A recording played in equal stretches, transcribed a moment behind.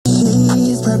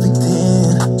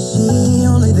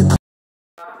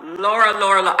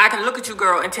Laura, I can look at you,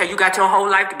 girl, and tell you got your whole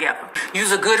life together.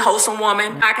 You's a good, wholesome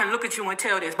woman. I can look at you and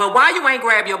tell this. But why you ain't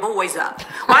grab your boys up?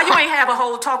 Why you ain't have a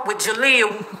whole talk with Jaleel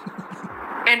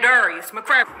and Darius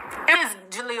McCracken? And is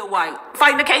Jaleel White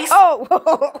fighting the case?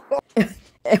 Oh!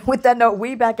 And with that note,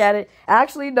 we back at it.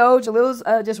 Actually, no, Jalil's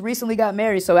just recently got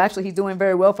married. So actually, he's doing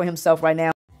very well for himself right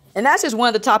now. And that's just one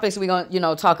of the topics we're going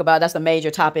to, talk about. That's the major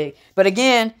topic. But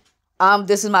again,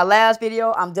 this is my last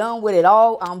video. I'm done with it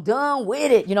all. I'm done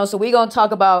with it. So we're going to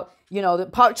talk about, the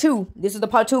part 2. This is the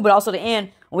part 2, but also the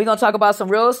end. We're going to talk about some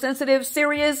real sensitive,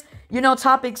 serious,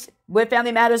 topics with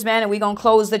Family Matters, man. And we're going to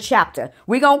close the chapter.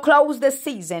 We're going to close the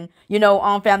season,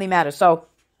 on Family Matters. So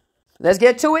let's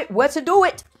get to it. What to do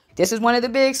it? This is one of the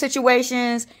big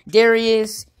situations.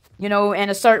 Darius,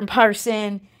 and a certain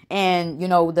person, and,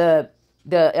 the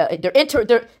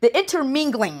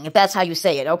intermingling, if that's how you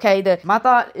say it, okay? My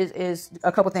thought is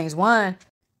a couple things. One,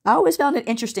 I always found it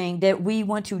interesting that we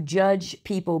want to judge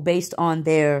people based on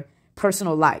their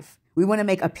personal life. We want to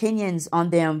make opinions on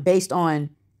them based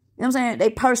on,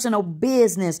 their personal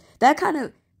business.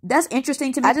 That's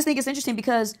interesting to me. I just think it's interesting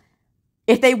because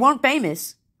if they weren't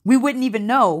famous, we wouldn't even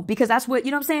know, because that's what,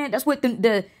 that's what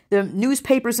the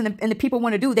newspapers and the people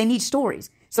want to do. They need stories.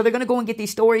 So they're going to go and get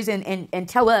these stories and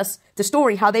tell us the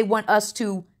story, how they want us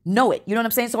to know it. You know what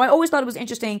I'm saying? So I always thought it was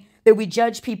interesting that we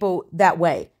judge people that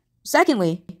way.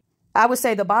 Secondly, I would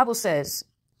say the Bible says,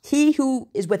 he who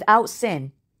is without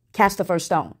sin cast the first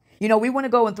stone. We want to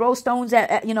go and throw stones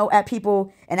at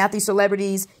people and at these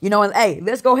celebrities, and hey,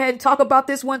 let's go ahead and talk about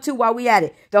this one too while we at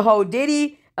it. The whole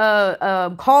Diddy,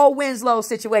 Carl Winslow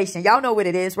situation. Y'all know what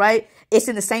it is, right? It's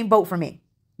in the same boat for me.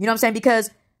 You know what I'm saying?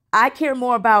 Because I care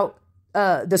more about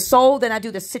the soul than I do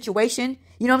the situation.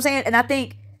 You know what I'm saying? And I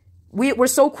think we're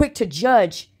so quick to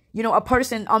judge, a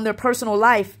person on their personal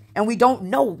life, and we don't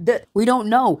know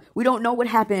what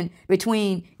happened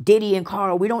between Diddy and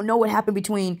Carl. We don't know what happened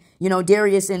between,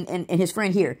 Darius and his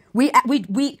friend here. We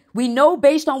know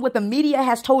based on what the media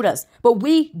has told us, but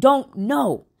we don't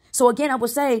know. So again, I would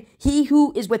say, he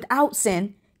who is without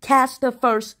sin cast the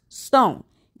first stone.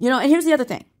 And here's the other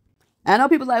thing. I know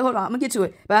people are like, hold on, I'm gonna get to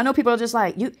it. But I know people are just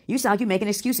like, you sound like you're making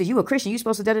excuses. You a Christian, you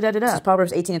supposed to da-da-da-da-da. This is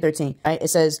Proverbs 18:13, right? It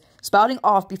says, spouting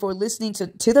off before listening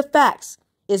to the facts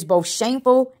is both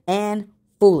shameful and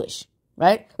foolish,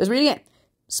 right? Let's read it again.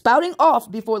 Spouting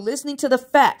off before listening to the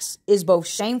facts is both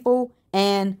shameful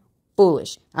and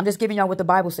foolish. I'm just giving y'all what the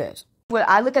Bible says. When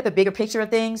I look at the bigger picture of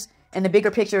things, and the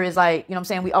bigger picture is like,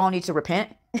 we all need to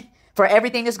repent for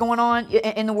everything that's going on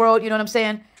in the world. You know what I'm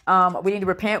saying? We need to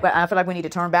repent, but I feel like we need to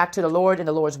turn back to the Lord and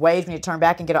the Lord's ways. We need to turn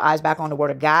back and get our eyes back on the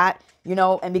word of God,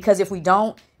 and because if we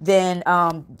don't, then,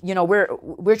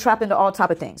 we're trapped into all type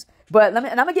of things. But I'm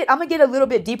gonna get a little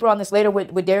bit deeper on this later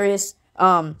with Darius.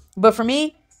 But for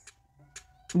me,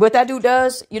 what that dude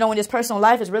does, in his personal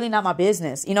life is really not my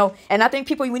business, and I think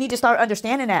we need to start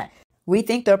understanding that. We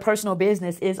think their personal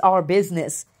business is our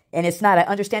business. And it's not. I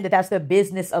understand that that's the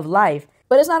business of life,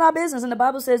 but it's not our business. And the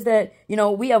Bible says that,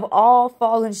 we have all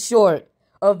fallen short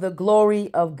of the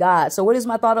glory of God. So what is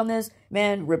my thought on this?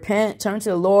 Man, repent, turn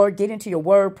to the Lord, get into your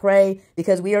word, pray,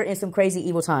 because we are in some crazy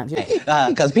evil times.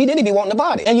 Because P. Diddy be wanting the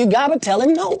body, and you got to tell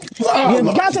him no. You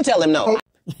got to tell him no.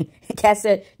 Cat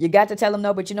said, you got to tell him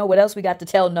no, but what else we got to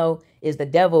tell no is the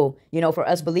devil, for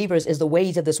us believers, is the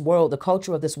ways of this world, the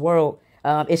culture of this world.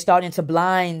 It's starting to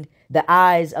blind the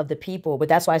eyes of the people. But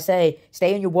that's why I say,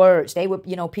 stay in your word, stay with,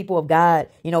 people of God,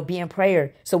 be in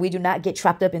prayer, so we do not get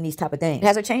trapped up in these type of things.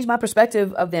 Has it changed my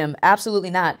perspective of them?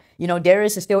 Absolutely not.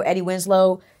 Darius is still Eddie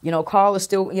Winslow. Carl is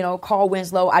still, Carl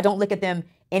Winslow. I don't look at them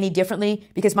any differently,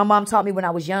 because my mom taught me when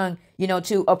I was young,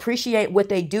 to appreciate what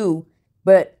they do,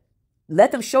 but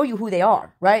let them show you who they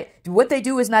are, right? What they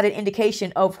do is not an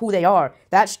indication of who they are.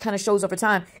 That kind of shows over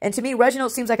time. And to me,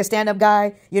 Reginald seems like a stand-up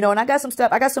guy, and I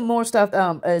got some more stuff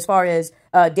as far as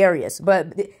Darius.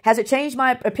 But has it changed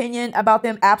my opinion about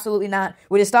them? Absolutely not.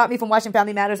 Would it stop me from watching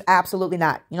Family Matters? Absolutely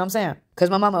not. You know what I'm saying? Because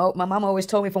my mama always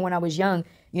told me from when I was young,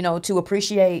 to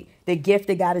appreciate the gift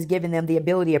that God has given them, the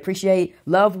ability, appreciate,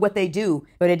 love what they do.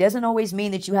 But it doesn't always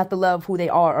mean that you have to love who they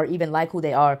are or even like who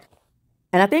they are.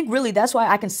 And I think really that's why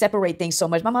I can separate things so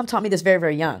much. My mom taught me this very,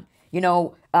 very young.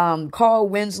 Carl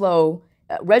Winslow,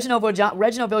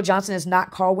 Reginald Johnson is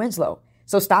not Carl Winslow.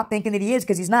 So stop thinking that he is,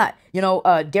 because he's not.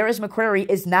 Darius McCrary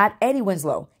is not Eddie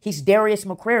Winslow. He's Darius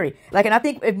McCrary. And I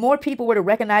think if more people were to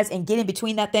recognize and get in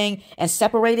between that thing and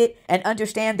separate it and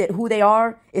understand that who they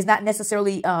are is not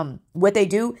necessarily what they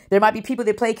do. There might be people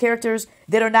that play characters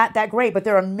that are not that great, but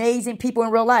they're amazing people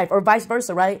in real life, or vice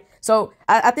versa, right? So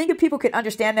I think if people could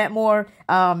understand that more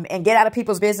and get out of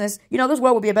people's business, this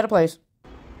world would be a better place.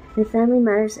 If Family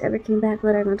Matters ever came back,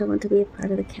 would Armando want to be a part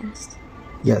of the cast?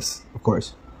 Yes, of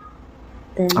course.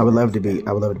 Then I would love to be.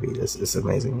 It's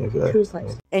amazing.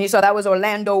 And you saw that was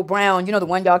Orlando Brown. You know, the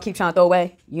one y'all keep trying to throw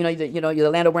away. You know, the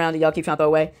Orlando Brown that y'all keep trying to throw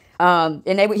away. And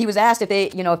he was asked if they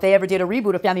ever did a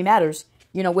reboot of Family Matters,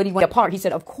 would he want a part? He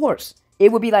said, of course.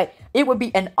 It would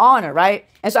be an honor, right?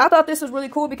 And so I thought this was really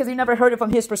cool because he never heard it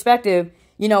from his perspective.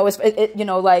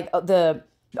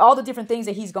 All the different things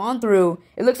that he's gone through.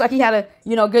 It looks like he had a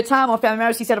good time on Family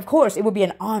Matters. He said, of course, it would be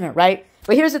an honor, right?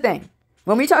 But here's the thing: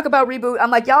 when we talk about reboot,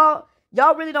 I'm like, y'all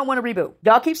really don't want to reboot.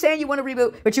 Y'all keep saying you want to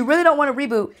reboot, but you really don't want to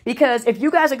reboot because if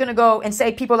you guys are gonna go and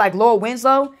say people like Laura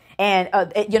Winslow. And,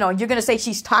 you're going to say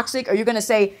she's toxic, or you're going to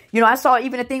say, I saw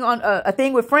even a thing on a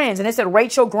thing with Friends, and it said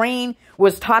Rachel Green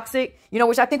was toxic,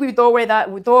 which I think we throw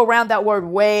around that word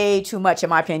way too much, in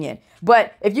my opinion.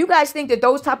 But if you guys think that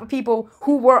those type of people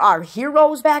who were our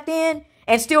heroes back then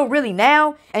and still really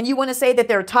now, and you want to say that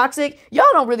they're toxic, y'all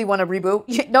don't really want to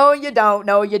reboot. No, you don't.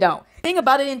 No, you don't. Thing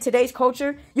about it in today's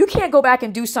culture, you can't go back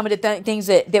and do some of the things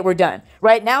that were done.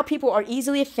 Right now, people are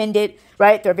easily offended.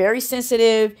 Right, they're very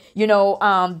sensitive.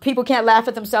 People can't laugh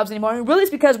at themselves anymore. And really,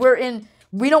 it's because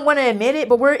we don't want to admit it,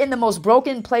 but we're in the most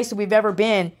broken place that we've ever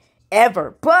been,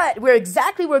 ever. But we're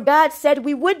exactly where God said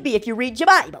we would be. If you read your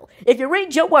Bible, if you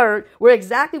read your word, we're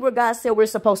exactly where God said we're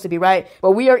supposed to be. Right,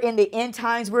 but we are in the end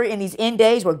times. We're in these end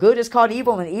days where good is called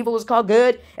evil and evil is called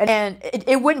good, and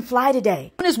it wouldn't fly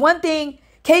today. There's one thing.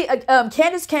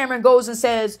 Candace Cameron goes and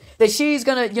says that she's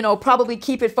going to, probably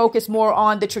keep it focused more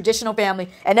on the traditional family,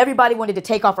 and everybody wanted to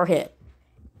take off her head.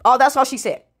 Oh, that's all she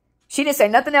said. She didn't say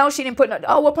nothing else. She didn't put,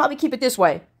 we'll probably keep it this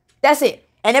way. That's it.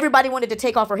 And everybody wanted to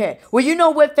take off her head. Well, you know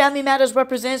what Family Matters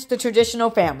represents? The traditional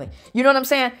family. You know what I'm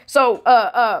saying? So,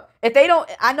 if they don't,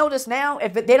 I notice now,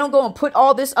 if they don't go and put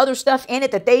all this other stuff in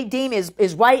it that they deem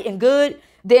is right and good,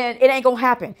 then it ain't gonna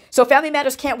happen. So Family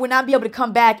Matters will not be able to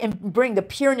come back and bring the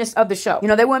pureness of the show.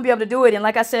 They wouldn't be able to do it. And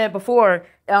like I said before,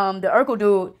 the Urkel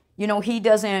dude, he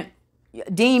doesn't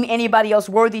deem anybody else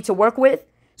worthy to work with.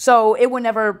 So it would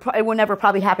never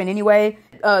probably happen anyway.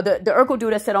 The Urkel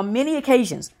dude has said on many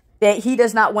occasions that he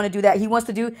does not want to do that. He wants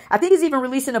to do, I think he's even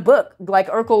releasing a book like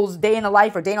Urkel's Day in the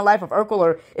Life or Day in the Life of Urkel,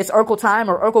 or It's Urkel Time,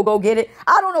 or Urkel Go Get It.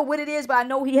 I don't know what it is, but I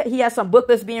know he has some book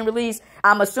that's being released.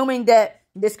 I'm assuming that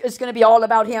this is going to be all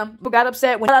about him. People got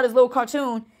upset when he got his little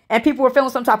cartoon and people were feeling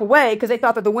some type of way because they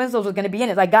thought that the Winslows was going to be in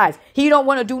it. Like, guys, he don't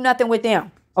want to do nothing with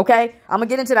them. Okay? I'm going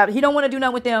to get into that. He don't want to do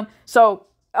nothing with them. So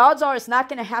odds are it's not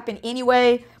going to happen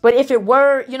anyway. But if it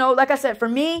were, like I said, for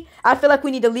me, I feel like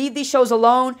we need to leave these shows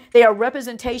alone. They are a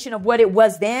representation of what it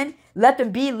was then. Let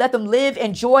them be, let them live,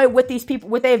 enjoy what these people,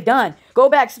 what they've done. Go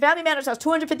back. Family Matters has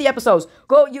 250 episodes.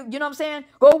 Go, you know what I'm saying?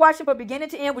 Go watch it from beginning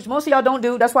to end, which most of y'all don't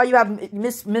do. That's why you have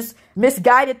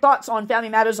misguided thoughts on Family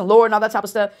Matters and lore and all that type of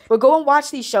stuff. But go and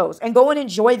watch these shows and go and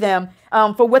enjoy them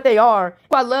for what they are.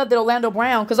 I love that Orlando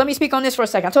Brown, because let me speak on this for a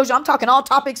second. I told you I'm talking all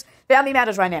topics Family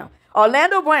Matters right now.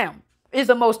 Orlando Brown is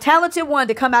the most talented one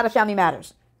to come out of Family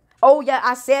Matters. Oh, yeah,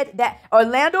 I said that.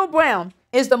 Orlando Brown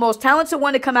is the most talented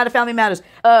one to come out of Family Matters.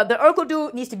 The Urkel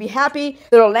dude needs to be happy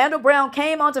that Orlando Brown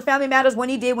came onto Family Matters when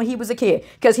he was a kid,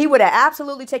 because he would have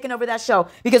absolutely taken over that show.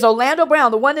 Because Orlando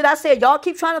Brown, the one that I said y'all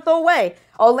keep trying to throw away,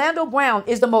 Orlando Brown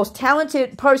is the most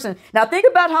talented person. Now think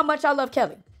about how much I love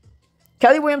Kelly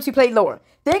Williams, who played Laura.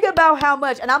 Think about how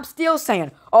much, and I'm still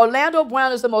saying, Orlando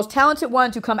Brown is the most talented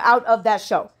one to come out of that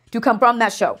show, to come from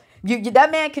that show.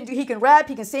 That man he can rap,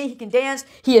 he can sing, he can dance.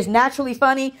 He is naturally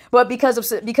funny, but because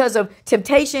of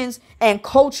temptations and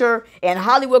culture and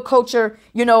Hollywood culture,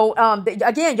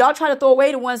 again, y'all try to throw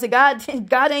away the ones that God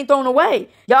ain't throwing away.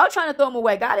 Y'all trying to throw them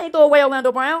away. God ain't throw away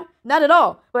Orlando Brown, not at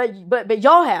all. But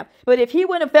y'all have. But if he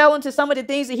wouldn't have fell into some of the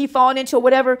things that he fallen into or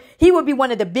whatever, he would be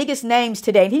one of the biggest names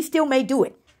today, and he still may do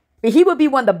it. But he would be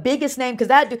one of the biggest names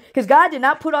because God did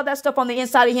not put all that stuff on the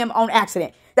inside of him on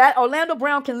accident. That Orlando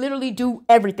Brown can literally do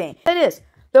everything. It is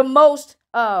the most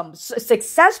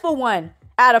successful one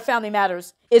out of Family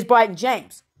Matters is Bryton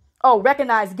James. Oh,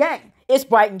 recognized gang. It's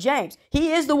Bryton James.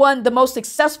 He is the most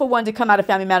successful one to come out of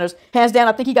Family Matters. Hands down,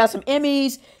 I think he got some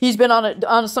Emmys. He's been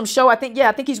on some show. I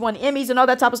think he's won Emmys and all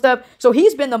that type of stuff. So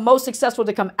he's been the most successful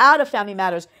to come out of Family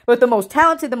Matters. But the most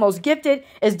talented, the most gifted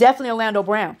is definitely Orlando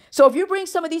Brown. So if you bring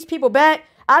some of these people back,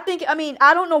 I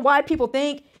don't know why people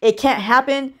think it can't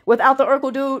happen without the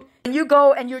Urkel dude. And you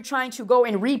go and you're trying to go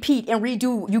and repeat and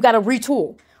redo, you got to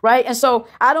retool, right? And so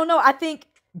I don't know. I think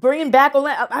bringing back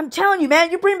I'm telling you, man,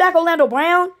 you bring back Orlando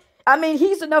Brown I mean,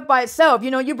 he's enough by itself.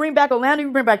 You know, you bring back Orlando,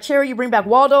 you bring back Cherry, you bring back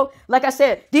Waldo. Like I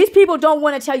said, these people don't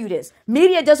want to tell you this.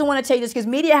 Media doesn't want to tell you this because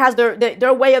media has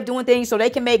their way of doing things so they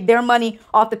can make their money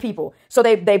off the people. So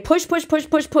they push,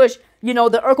 you know,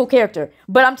 the Urkel character.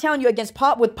 But I'm telling you,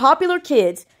 with popular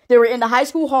kids, they were in the high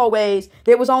school hallways,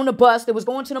 they was on the bus, they was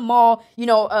going to the mall, you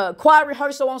know, choir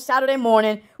rehearsal on Saturday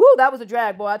morning. Woo, that was a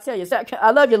drag, boy, I tell you.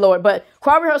 I love you, Lord. But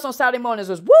choir rehearsal on Saturday mornings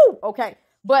was woo, okay.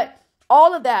 But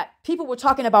all of that, people were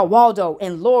talking about Waldo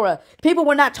and Laura. People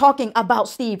were not talking about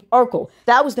Steve Urkel.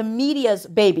 That was the media's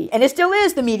baby. And it still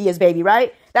is the media's baby,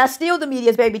 right? That's still the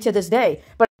media's baby to this day.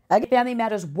 But if Family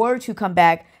Matters were to come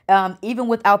back, even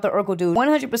without the Urkel dude,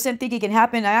 100% think it can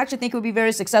happen. I actually think it would be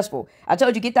very successful. I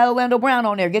told you, get that Orlando Brown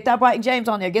on there. Get that Brighton James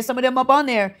on there. Get some of them up on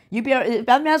there. Family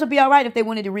Matters would be all right if they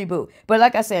wanted to reboot. But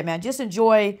like I said, man, just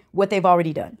enjoy what they've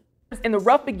already done. In the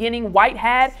rough beginning White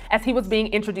had as he was being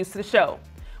introduced to the show.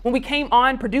 When we came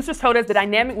on, producers told us the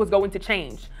dynamic was going to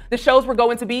change. The shows were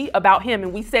going to be about him,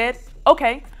 and we said,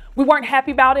 okay. We weren't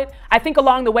happy about it. I think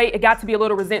along the way, it got to be a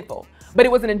little resentful, but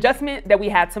it was an adjustment that we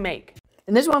had to make.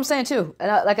 And this is what I'm saying too. And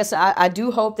like I said, I do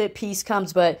hope that peace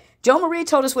comes, but Jo Marie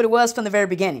told us what it was from the very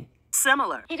beginning.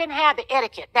 Similar. He didn't have the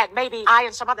etiquette that maybe I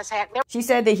and some others had. She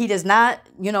said that he does not,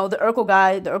 you know, the Urkel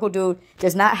guy, the Urkel dude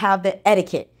does not have the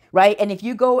etiquette, right? And if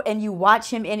you go and you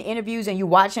watch him in interviews and you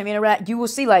watch him interact, you will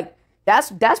see like,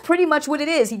 that's pretty much what it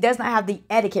is. He does not have the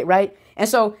etiquette, right? And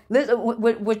so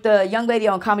with the young lady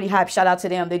on Comedy Hype, shout out to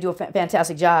them. They do a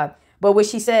fantastic job. But what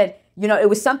she said, you know, it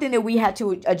was something that we had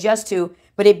to adjust to,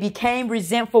 but it became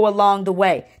resentful along the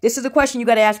way. This is a question you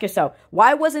got to ask yourself.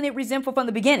 Why wasn't it resentful from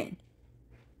the beginning?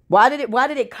 Why did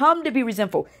it come to be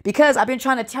resentful? Because I've been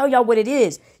trying to tell y'all what it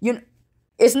is.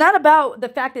 It's not about the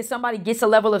fact that somebody gets a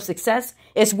level of success.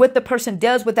 It's what the person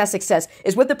does with that success.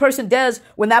 It's what the person does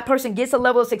when that person gets a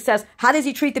level of success. How does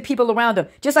he treat the people around him?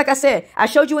 Just like I said, I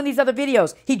showed you in these other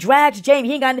videos. He drags Jamie.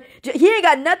 He ain't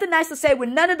got nothing nice to say with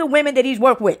none of the women that he's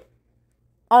worked with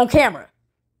on camera.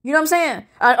 You know what I'm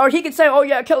saying? Or he could say, oh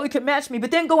yeah, Kelly could match me,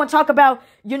 but then go and talk about,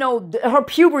 you know, her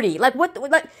puberty. Like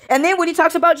and then when he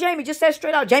talks about Jamie, just says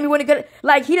straight out, Jamie wouldn't get,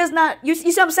 like he does not, you see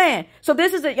what I'm saying? So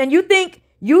this is and you think,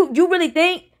 you really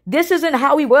think this isn't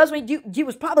how he was when he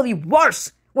was probably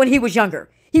worse when he was younger.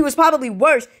 He was probably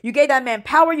worse. You gave that man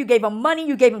power. You gave him money.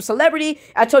 You gave him celebrity.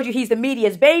 I told you he's the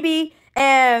media's baby.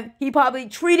 And he probably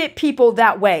treated people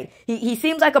that way. He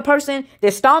seems like a person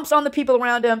that stomps on the people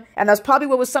around him. And that's probably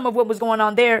what was some of what was going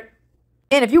on there.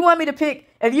 And if you want me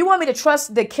to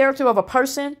trust the character of a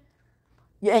person,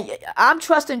 I'm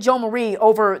trusting Jo Marie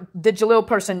over the Jalil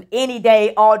person any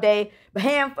day, all day.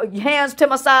 Hands to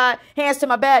my side, hands to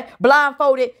my back,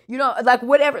 blindfolded, you know, like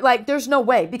whatever. Like there's no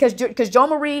way because Jo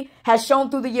Marie has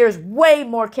shown through the years way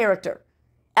more character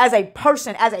as a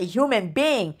person, as a human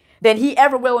being than he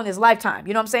ever will in his lifetime.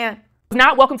 You know what I'm saying?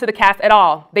 Not welcome to the cast at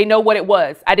all. They know what it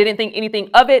was. I didn't think anything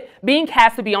of it being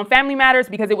cast to be on Family Matters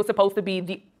because it was supposed to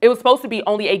be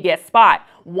only a guest spot,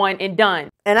 one and done.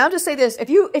 And I'll just say this: if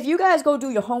you guys go do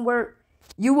your homework,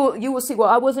 you will see. Well,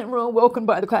 I wasn't real welcomed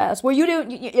by the cast. Well, you do.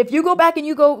 If you go back and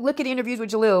you go look at interviews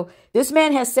with Jalil, this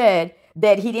man has said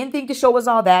that he didn't think the show was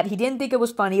all that. He didn't think it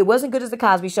was funny. It wasn't good as the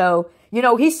Cosby Show. You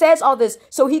know, he says all this.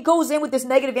 So he goes in with this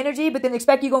negative energy, but then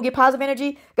expect you're going to get positive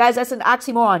energy. Guys, that's an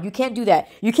oxymoron. You can't do that.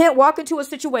 You can't walk into a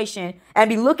situation and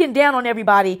be looking down on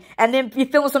everybody and then be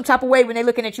feeling some type of way when they're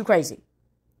looking at you crazy.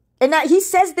 And now he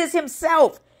says this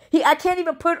himself. I can't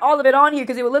even put all of it on here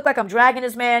because it would look like I'm dragging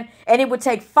this man and it would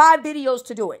take 5 videos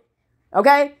to do it.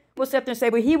 Okay? We'll sit there and say,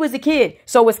 well, he was a kid.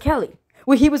 So was Kelly.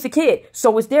 Well, he was a kid.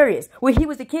 So was Darius. Well, he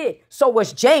was a kid. So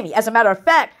was Jamie. As a matter of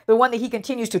fact, the one that he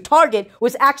continues to target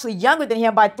was actually younger than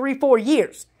him by 3-4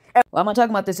 years. And well, I'm not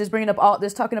talking about this. It's bringing up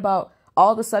talking about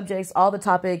all the subjects, all the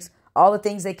topics, all the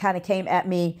things that kind of came at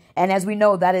me. And as we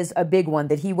know, that is a big one,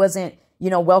 that he wasn't,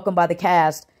 you know, welcomed by the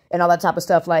cast and all that type of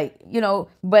stuff. Like, you know,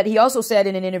 but he also said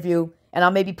in an interview, and I'll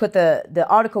maybe put the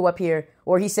article up here,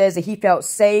 where he says that he felt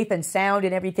safe and sound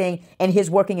and everything in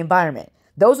his working environment.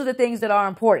 Those are the things that are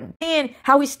important. And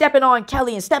how he's stepping on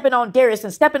Kelly and stepping on Darius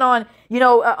and stepping on, you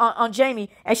know, on Jamie.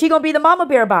 And she going to be the mama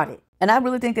bear about it. And I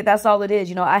really think that that's all it is.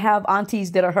 You know, I have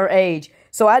aunties that are her age.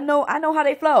 So I know how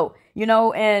they flow, you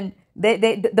know, and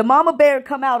the mama bear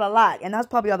come out a lot. And that's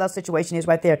probably all that situation is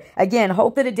right there. Again,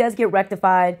 hope that it does get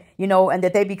rectified, you know, and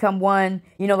that they become one,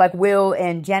 you know, like Will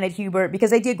and Janet Hubert,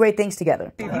 because they did great things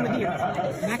together. If you were here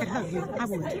and I could hug you, I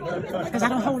would. Because I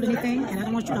don't hold anything and I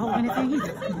don't want you to hold anything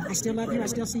either. I still love you. I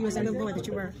still see you as that little boy that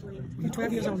you were. You're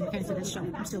 12 years old and you came to this show.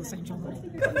 I'm still the same Joe.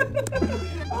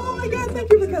 Oh my God,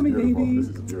 thank you for coming, baby. This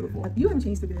is beautiful. You haven't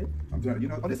changed a bit. I'm telling you,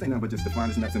 know, this ain't nothing but just the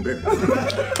finest nuts and berries.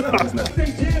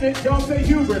 Say Janet, don't say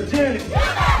Hubert. Janet.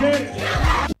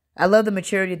 Janet. I love the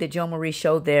maturity that Jo Marie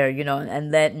showed there, you know, and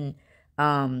letting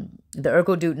the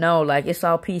Urkel dude know, like, it's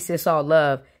all peace, it's all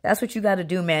love. That's what you got to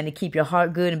do, man, to keep your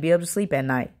heart good and be able to sleep at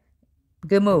night.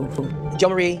 Good move. Jo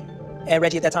Marie and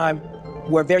Reggie at that time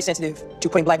were very sensitive to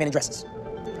putting black men in dresses.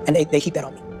 And they keep that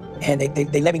on me. And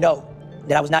they let me know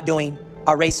that I was not doing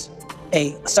our race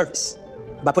a service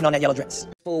by putting on that yellow dress.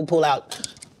 Fool pull out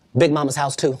Big Mama's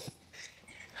house too.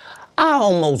 I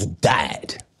almost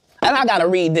died. And I gotta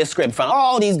read this script from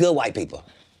all these good white people.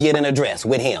 Get in a dress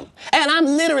with him. And I'm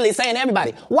literally saying to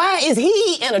everybody, why is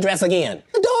he in a dress again?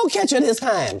 The dog catcher this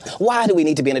time. Why do we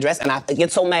need to be in a dress? And I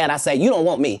get so mad, I say, you don't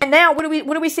want me. And now what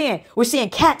are we seeing? We're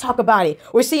seeing Kat talk about it.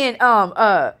 We're seeing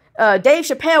Dave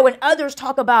Chappelle and others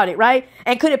talk about it, right?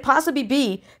 And could it possibly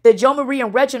be that Jo Marie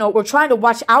and Reginald were trying to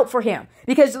watch out for him?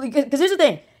 Because here's the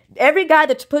thing. Every guy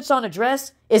that puts on a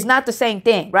dress is not the same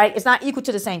thing, right? It's not equal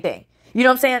to the same thing. You know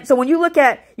what I'm saying? So when you look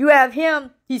at, you have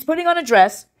him, he's putting on a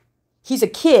dress. He's a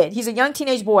kid. He's a young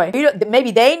teenage boy.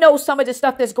 Maybe they know some of the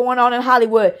stuff that's going on in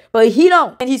Hollywood, but he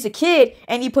don't. And he's a kid,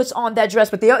 and he puts on that dress.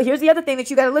 But here's the other thing that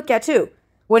you got to look at, too,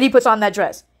 when he puts on that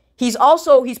dress. He's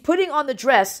putting on the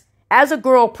dress as a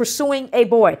girl pursuing a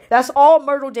boy. That's all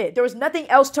Myrtle did. There was nothing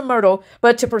else to Myrtle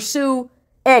but to pursue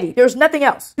Eddie. There's nothing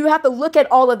else. You have to look at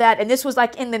all of that, and this was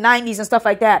like in the 90s and stuff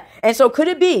like that. And so could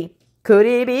it be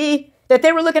that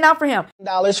they were looking out for him?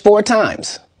 $4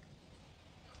 times.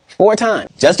 4 times.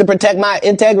 Just to protect my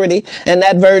integrity and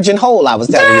that virgin hole I was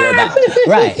telling you about.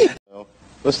 Right.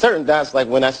 But certain dots, like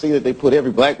when I see that they put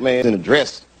every black man in a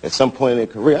dress at some point in their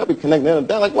career, I'll be connecting them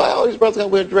down like, why all these brothers got to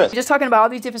wear a dress? Just talking about all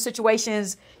these different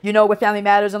situations, you know, with Family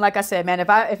Matters. And like I said, man,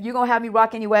 if you're going to have me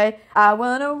rock anyway, I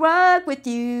want to rock with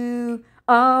you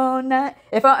all night.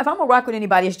 If I'm going to rock with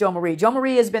anybody, it's Jo Marie. Jo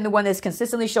Marie has been the one that's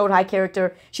consistently showed high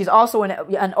character. She's also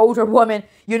an older woman,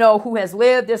 you know, who has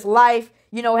lived this life,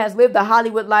 you know, has lived the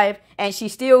Hollywood life, and she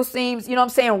still seems, you know what I'm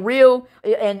saying, real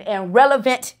and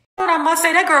relevant. But I must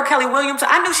say, that girl Kelly Williams,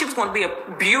 I knew she was going to be a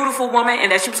beautiful woman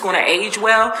and that she was going to age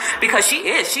well, because she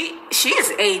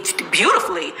is aged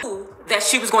beautifully. That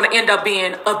she was going to end up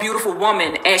being a beautiful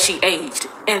woman as she aged,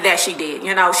 and that she did.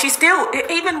 You know, she still,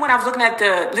 even when I was looking at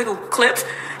the little clips,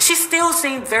 she still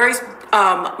seemed very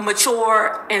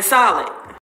mature and solid.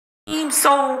 Seemed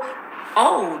so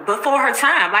old before her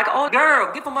time. Like, oh,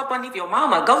 girl, give them up underneath your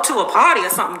mama. Go to a party or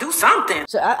something. Do something.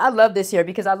 So I love this here,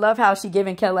 because I love how she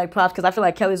giving Kelly like props, because I feel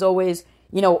like Kelly's always,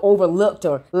 you know, overlooked,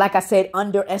 or like I said,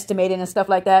 underestimated and stuff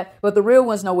like that. But the real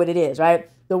ones know what it is, right?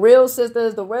 The real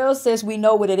sisters, the real sis, we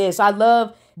know what it is. So I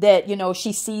love that, you know,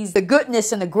 she sees the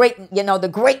goodness and the great, you know, the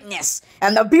greatness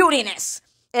and the beautiness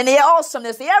and the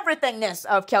awesomeness, the everythingness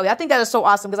of Kelly. I think that is so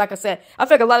awesome, because like I said, I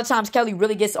feel like a lot of times Kelly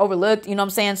really gets overlooked, you know what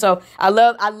I'm saying? So I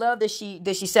love that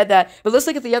she said that. But let's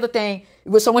look at the other thing.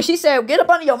 So when she said, get up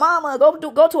under your mama,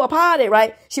 go to a party,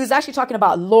 right? She was actually talking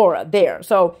about Laura there.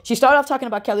 So she started off talking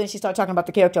about Kelly, and she started talking about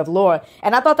the character of Laura.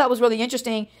 And I thought that was really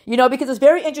interesting, you know, because it's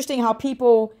very interesting how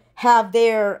people have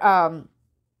their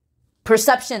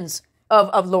perceptions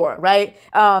of Laura, right?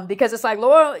 Because it's like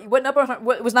Laura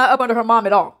was not up under her mom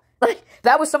at all. Like,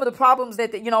 that was some of the problems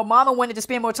that, you know, mama wanted to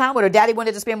spend more time with her. Daddy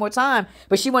wanted to spend more time,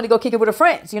 but she wanted to go kick it with her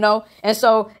friends, you know? And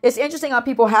so it's interesting how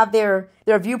people have their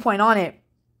viewpoint on it.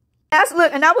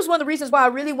 And that was one of the reasons why I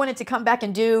really wanted to come back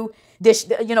and do this,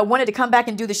 you know, wanted to come back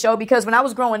and do the show, because when I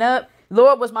was growing up,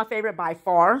 Laura was my favorite by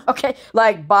far. Okay.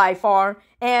 Like, by far.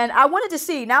 And I wanted to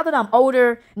see, now that I'm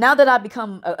older, now that I've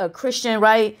become a Christian,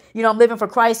 right? You know, I'm living for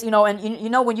Christ, you know, and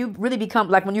you know, when you really become,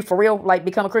 like, when you for real, like,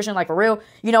 become a Christian, like, for real,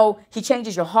 you know, he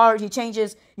changes your heart. He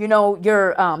changes, you know,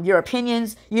 your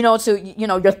opinions, you know, to, you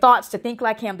know, your thoughts, to think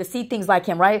like him, to see things like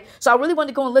him, right? So I really wanted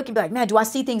to go and look and be like, man, do I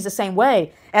see things the same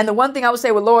way? And the one thing I would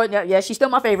say with Laura, yeah, she's still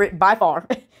my favorite by far.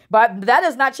 But that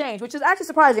has not changed, which is actually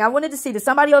surprising. I wanted to see, did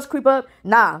somebody else creep up?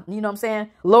 Nah, you know what I'm saying?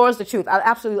 Laura's the truth.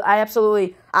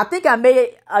 I think I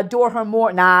may adore her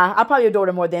more. Nah, I probably adored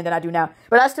her more then than I do now.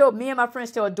 But me and my friends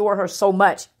still adore her so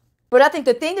much. But I think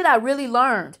the thing that I really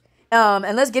learned,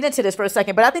 and let's get into this for a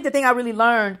second, but I think the thing I really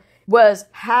learned was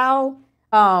how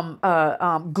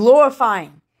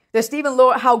glorifying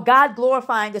how God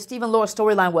glorifying the Stephen Laura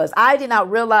storyline was. I did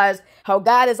not realize how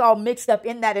God is all mixed up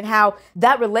in that, and how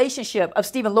that relationship of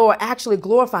Stephen Laura actually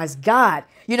glorifies God.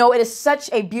 You know, it is such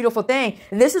a beautiful thing.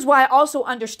 And this is why I also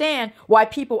understand why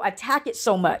people attack it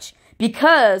so much,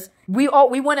 because we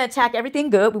want to attack everything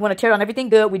good. We want to tear down everything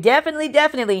good. We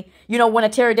definitely, you know,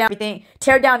 want to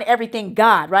tear down everything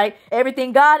God, right?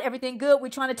 Everything God, everything good, we're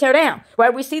trying to tear down,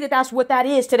 right? We see that that's what that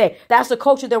is today. That's the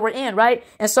culture that we're in, right?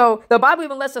 And so the Bible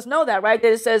even lets us know that, right?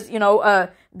 That it says, you know,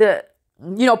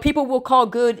 You know, people will call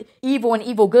good evil and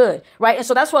evil good, right? And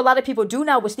so that's what a lot of people do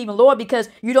now with Steve and Laura, because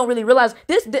you don't really realize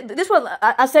this. This what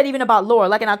I said even about Laura,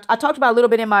 like, and I talked about a little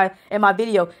bit in my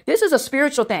video. This is a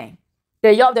spiritual thing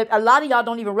that a lot of y'all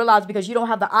don't even realize, because you don't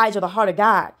have the eyes or the heart of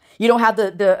God. You don't have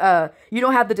you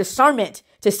don't have the discernment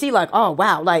to see, like, oh,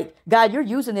 wow, like, God, you're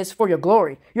using this for your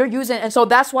glory. And so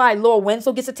that's why Laura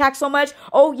Winslow gets attacked so much.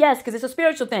 Oh, yes, because it's a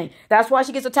spiritual thing. That's why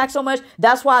she gets attacked so much.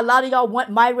 That's why a lot of y'all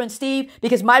want Myra and Steve,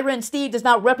 because Myra and Steve does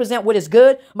not represent what is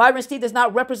good. Myra and Steve does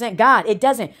not represent God. It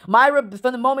doesn't. Myra,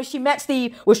 from the moment she met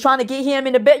Steve, was trying to get him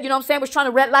in the bed, you know what I'm saying, was trying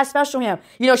to red light special him.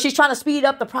 You know, she's trying to speed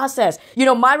up the process. You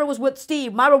know, Myra was with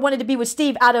Steve. Myra wanted to be with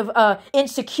Steve out of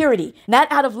insecurity,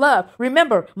 not out of love.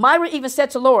 Remember, Myra even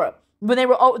said to Laura, when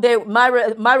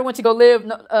Myra went to go live,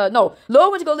 Laura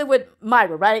went to go live with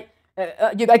Myra, right?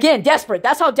 Again, desperate.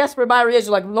 That's how desperate Myra is.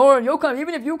 You're like, Laura, you'll come,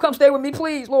 even if you come stay with me,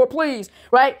 please, Lord, please,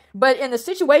 right? But in the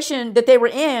situation that they were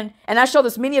in, and I show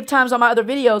this many of times on my other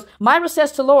videos, Myra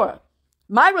says to Laura,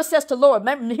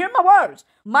 hear my words.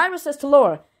 Myra says to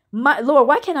Laura, Lord,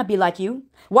 why can't I be like you?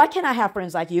 Why can't I have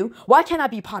friends like you? Why can't I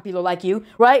be popular like you?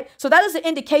 Right? So that is an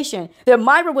indication that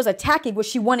Myra was attacking what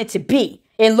she wanted to be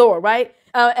in Laura, right?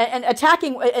 And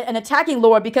attacking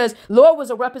Laura, because Laura was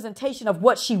a representation of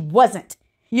what she wasn't.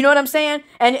 You know what I'm saying?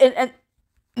 And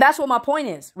that's what my point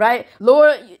is, right?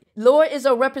 Laura is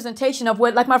a representation of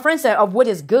what, like my friend said, of what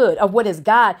is good, of what is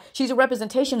God. She's a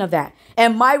representation of that.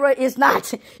 And Myra is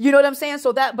not. You know what I'm saying?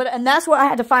 So and that's where I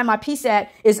had to find my peace at,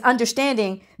 is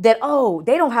understanding that, oh,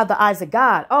 they don't have the eyes of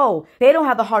God. Oh, they don't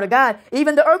have the heart of God.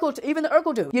 Even the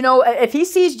Urkel do. You know, if he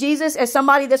sees Jesus as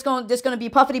somebody that's going to be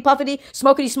puffity,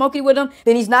 smokety with him,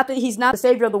 then he's not the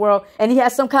savior of the world. And he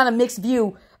has some kind of mixed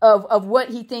view of what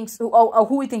he thinks, or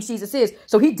who he thinks Jesus is.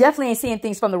 So he definitely ain't seeing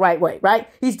things from the right way, right?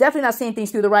 He's definitely not seeing things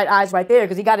through the right eyes right there,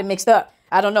 because he got it mixed up.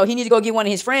 I don't know. He needs to go get one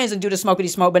of his friends and do the smokety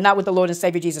smoke, but not with the Lord and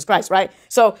Savior Jesus Christ, right?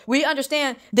 So we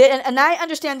understand that, and I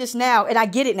understand this now, and I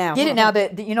get it now.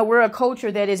 That, you know, we're a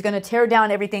culture that is going to tear down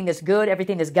everything that's good,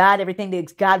 everything that's God, everything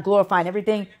that's God glorifying,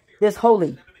 everything that's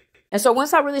holy. And so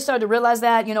once I really started to realize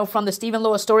that, you know, from the Steve and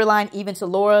Laura storyline, even to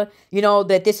Laura, you know,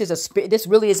 that this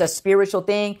really is a spiritual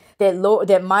thing,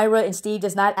 that Myra and Steve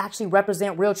does not actually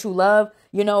represent real true love,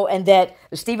 you know, and that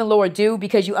Steve and Laura do,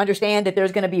 because you understand that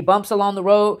there's going to be bumps along the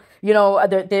road. You know,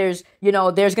 there's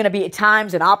going to be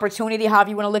times and opportunity, however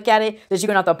you want to look at it, that you're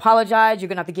going to have to apologize. You're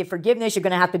going to have to give forgiveness. You're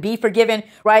going to have to be forgiven,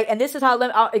 right? And this is how,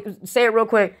 I'll say it real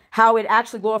quick, how it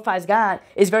actually glorifies God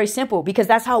is very simple, because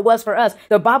that's how it was for us.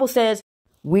 The Bible says,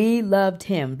 we loved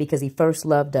him because he first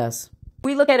loved us.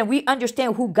 We look at it and we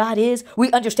understand who God is.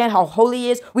 We understand how holy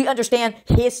he is. We understand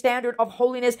his standard of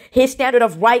holiness, his standard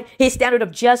of right, his standard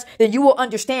of just. Then you will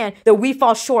understand that we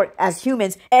fall short as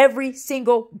humans every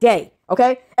single day.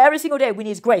 Okay? Every single day we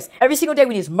need grace. Every single day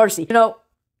we need mercy. You know,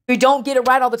 we don't get it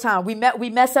right all the time. We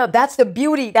mess up. That's the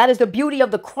beauty. That is the beauty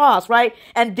of the cross, right?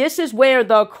 And this is where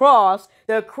the cross,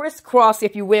 the crisscross,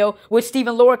 if you will, with Steve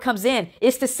and Laura comes in.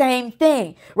 It's the same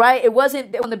thing, right? It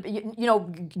wasn't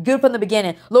good from the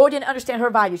beginning. Laura didn't understand her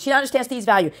value. She didn't understand Steve's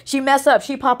value. She messed up.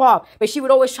 She pop off, but she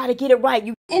would always try to get it right.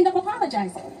 You end up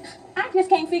apologizing. I just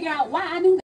can't figure out why I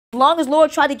do that. As long as Laura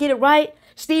tried to get it right,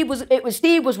 Steve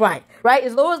was right, right?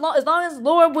 As long as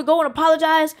Laura would go and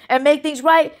apologize and make things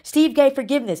right, Steve gave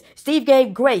forgiveness. Steve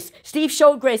gave grace. Steve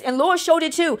showed grace. And Laura showed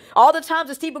it too. All the times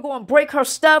that Steve would go and break her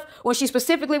stuff when she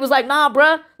specifically was like, nah,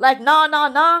 bruh, like,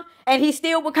 nah. And he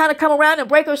still would kind of come around and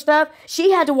break her stuff.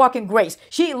 She had to walk in grace.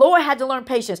 Laura had to learn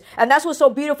patience. And that's what's so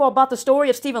beautiful about the story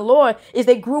of Steve and Laura, is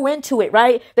they grew into it,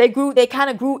 right? They kind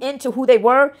of grew into who they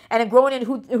were. And in growing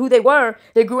into who they were,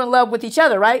 they grew in love with each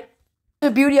other, right? The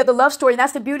beauty of the love story, and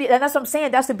that's the beauty, and that's what I'm saying,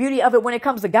 that's the beauty of it when it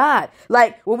comes to God.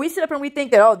 Like, when we sit up and we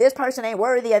think that, oh, this person ain't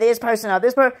worthy of this person, or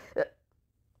this person,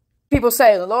 people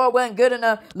say, the Lord wasn't good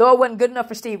enough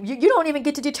for Steve. You don't even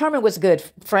get to determine what's good,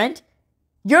 friend.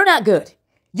 You're not good.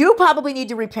 You probably need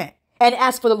to repent and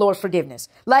ask for the Lord's forgiveness.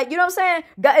 Like, you know what I'm saying?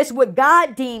 It's what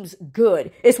God deems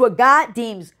good. It's what God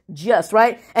deems just,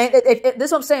 right? And this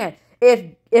is what I'm saying.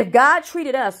 If God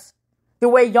treated us the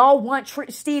way y'all want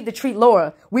Steve to treat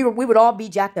Laura, we would all be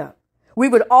jacked up. We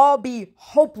would all be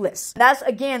hopeless. That's,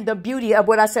 again, the beauty of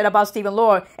what I said about Steve and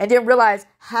Laura, and then realize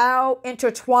how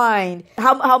intertwined,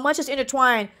 how much is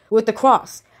intertwined with the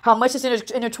cross, how much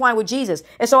it's intertwined with Jesus.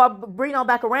 And so I bring it all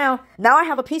back around. Now I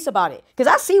have a peace about it because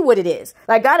I see what it is.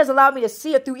 Like God has allowed me to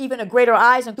see it through even a greater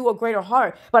eyes and through a greater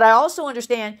heart. But I also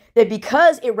understand that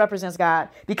because it represents God,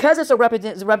 because it's a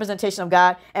representation of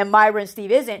God, and Myra and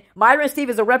Steve isn't, Myra and Steve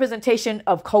is a representation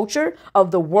of culture,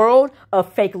 of the world,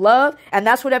 of fake love. And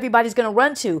that's what everybody's going to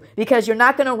run to, because you're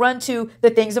not going to run to the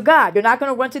things of God. You're not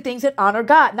going to run to things that honor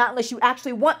God, not unless you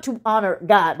actually want to honor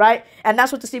God, right? And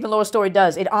that's what the Steve and Laura story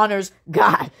does. It honors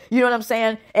God. You know what I'm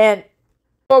saying? And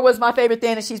Laura was my favorite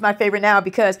then, and she's my favorite now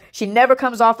because she never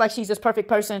comes off like she's this perfect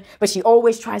person, but she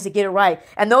always tries to get it right.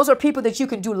 And those are people that you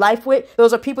can do life with.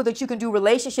 Those are people that you can do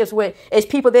relationships with. It's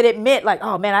people that admit like,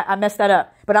 oh man, I messed that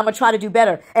up, but I'm going to try to do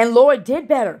better. And Laura did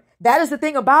better. That is the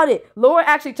thing about it. Laura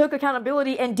actually took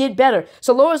accountability and did better.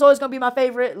 So Laura's always going to be my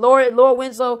favorite. Laura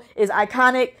Winslow is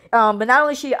iconic. But not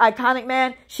only is she iconic,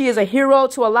 man, she is a hero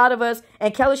to a lot of us.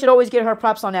 And Kelly should always get her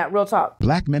props on that. Real talk.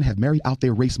 Black men have married out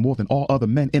their race more than all other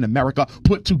men in America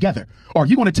put together. Are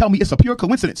you going to tell me it's a pure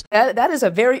coincidence? That is a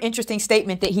very interesting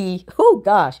statement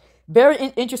that very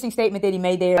interesting statement that he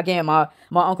made there. Again, my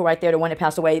uncle right there, the one that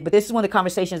passed away. But this is one of the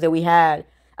conversations that we had.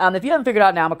 If you haven't figured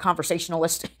out now, I'm a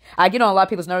conversationalist. I get on a lot of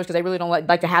people's nerves because they really don't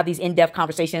like to have these in-depth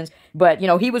conversations. But, you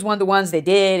know, he was one of the ones that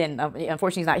did. And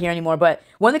unfortunately, he's not here anymore. But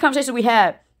one of the conversations we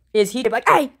had is he'd be like,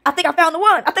 hey, I think I found the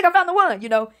one. I think I found the one, you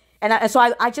know. And so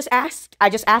I just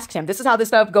asked him. This is how this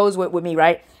stuff goes with me,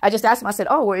 right? I just asked him. I said,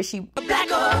 oh, where is she?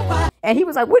 And he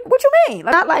was like, what you mean?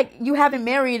 Like, not like you haven't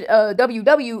married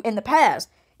WW in the past.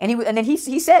 And then he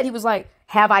said, he was like,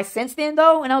 have I since then,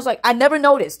 though? And I was like, I never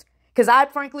noticed. Because I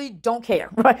frankly don't care,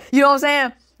 right? You know what I'm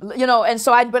saying? You know, and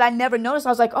so but I never noticed. I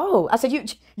was like, oh, I said,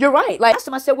 you're right. Like, I asked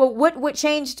him, I said, well, what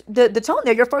changed the tone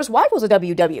there? Your first wife was a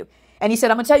WW. And he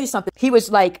said, I'm going to tell you something. He was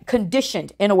like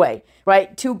conditioned in a way,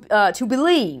 right? To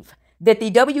believe that the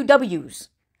WWs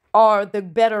are the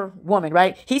better woman,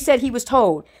 right? He said he was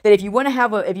told that if you want to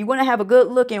have a good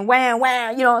looking wham,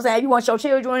 you know what I'm saying? If you want your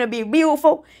children to be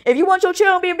beautiful,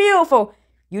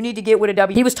 you need to get with a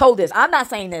W. He was told this. I'm not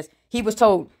saying this. He was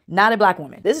told, not a black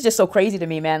woman. This is just so crazy to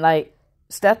me, man. Like,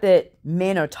 stuff that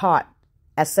men are taught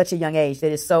at such a young age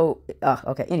that is so,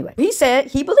 okay. Anyway, he said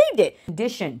he believed it.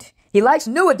 Conditioned. He likes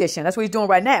New Edition. That's what he's doing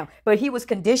right now. But he was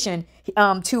conditioned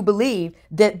to believe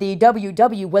that the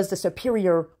WW was the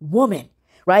superior woman.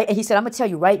 Right? And he said, I'm going to tell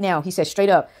you right now, he said straight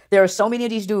up, there are so many of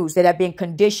these dudes that have been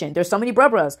conditioned. There's so many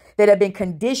brothers that have been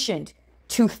conditioned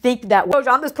to think that way.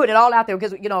 I'm just putting it all out there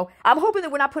because, you know, I'm hoping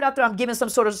that when I put out there, I'm giving some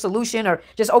sort of solution or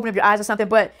just open up your eyes or something.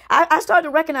 But I started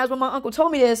to recognize when my uncle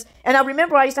told me this. And I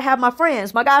remember I used to have my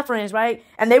friends, my guy friends, right?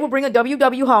 And they would bring a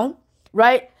WW home,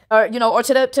 right? Or, you know, or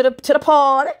to the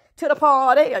party,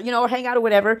 you know, or hang out or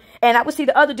whatever. And I would see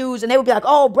the other dudes and they would be like,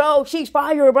 oh, bro, she's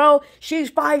fire, bro. She's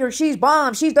fire. She's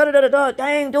bomb. She's da-da-da-da-da.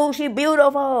 Dang, dude, she's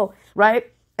beautiful. Right?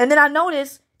 And then I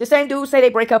noticed the same dudes say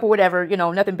they break up or whatever, you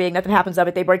know, nothing big, nothing happens of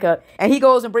it. They break up and he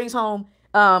goes and brings home,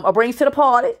 or brings to the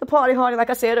party hardy,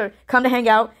 like I said, or come to hang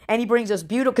out. And he brings us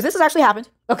beautiful, because this has actually happened.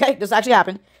 Okay. This actually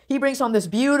happened. He brings home this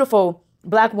beautiful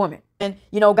black woman and,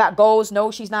 you know, got goals.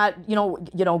 No, she's not, you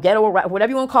know, ghetto or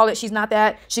whatever you want to call it. She's not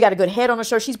that. She got a good head on her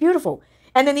shirt. She's beautiful.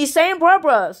 And then these same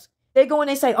bruhs, they go and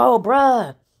they say, oh,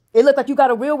 bruh, it looked like you got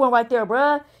a real one right there,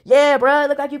 bruh. Yeah, bruh, it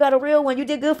looked like you got a real one. You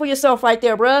did good for yourself right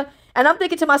there, bruh. And I'm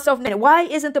thinking to myself, man, why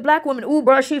isn't the black woman, ooh,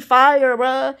 bruh, she fire,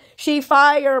 bruh. She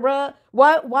fire, bruh.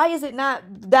 Why is it not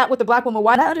that with the black woman?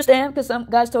 Why? I understand, because some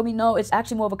guys told me, no, it's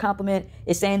actually more of a compliment.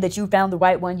 It's saying that you found the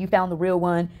right one. You found the real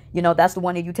one. You know, that's the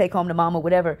one that you take home to mama,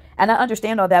 whatever. And I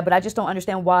understand all that, but I just don't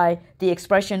understand why the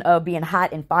expression of being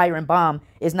hot and fire and bomb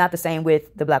is not the same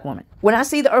with the black woman. When I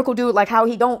see the Urkel dude, like how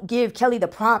he don't give Kelly the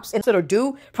props instead of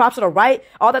props that are right,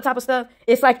 all that type of stuff,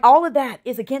 it's like all of that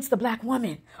is against the black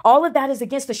woman. All of that is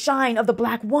against the shine of the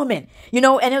black woman, you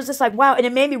know, and it was just like, wow. And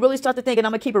it made me really start to think, and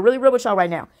I'm going to keep it really real with y'all right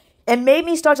now. It made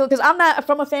me start to, because I'm not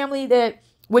from a family that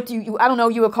what you I don't know,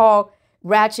 you would call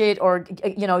ratchet or,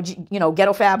 you know,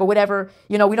 ghetto fab or whatever.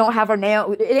 You know, we don't have our nail.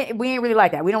 We ain't really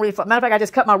like that. We don't really, matter of fact, I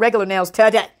just cut my regular nails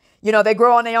today. You know, they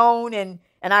grow on their own and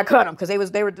I cut them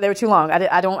because they were too long.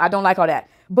 I don't like all that.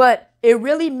 But it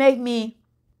really made me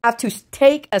have to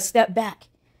take a step back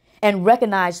and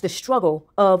recognize the struggle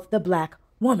of the black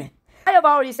woman. I have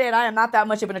already said I am not that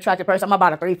much of an attractive person. I'm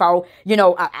about a 3-4, you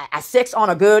know, a 6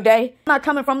 on a good day. I'm not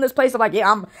coming from this place of like,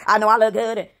 yeah, I know I look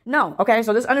good. No, okay,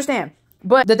 so just understand.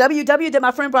 But the WW that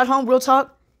my friend brought home, real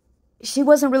talk, she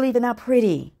wasn't really even that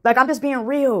pretty. Like, I'm just being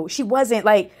real. She wasn't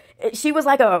like, she was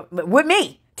like with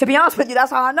me. To be honest with you,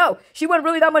 that's how I know. She wasn't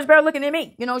really that much better looking than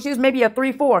me. You know, she was maybe a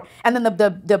 3-4. And then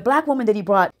the black woman that he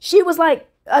brought, she was like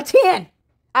a 10,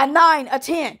 a 9, a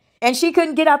 10. And she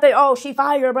couldn't get out there. Oh, she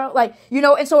fired, bro. Like, you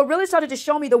know, and so it really started to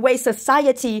show me the way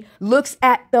society looks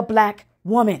at the black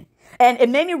woman. And it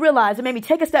made me realize, it made me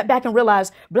take a step back and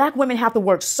realize black women have to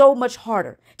work so much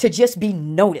harder to just be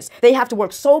noticed. They have to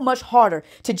work so much harder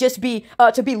to just be,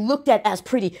 to be looked at as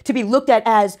pretty, to be looked at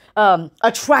as,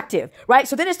 attractive, right?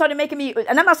 So then it started making me,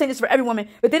 and I'm not saying this for every woman,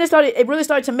 but then it really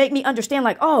started to make me understand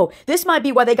like, oh, this might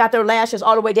be why they got their lashes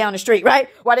all the way down the street, right?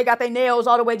 Why they got their nails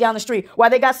all the way down the street, why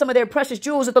they got some of their precious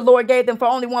jewels that the Lord gave them for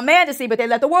only one man to see, but they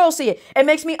let the world see it. It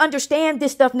makes me understand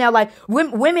this stuff now. Like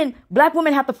women, black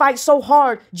women have to fight so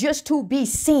hard just to be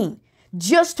seen,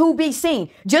 just to be seen,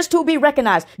 just to be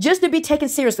recognized, just to be taken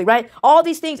seriously, right? All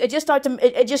these things, it just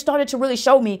started to really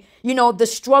show me, you know, the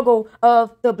struggle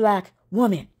of the black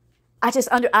woman.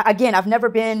 Again, I've never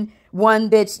been one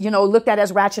that's, you know, looked at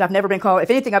as ratchet. I've never been called,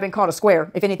 if anything, I've been called a square,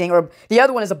 if anything, or the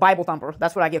other one is a Bible thumper.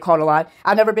 That's what I get called a lot.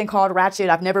 I've never been called ratchet.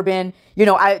 I've never been,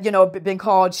 been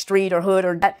called street or hood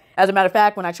or that. As a matter of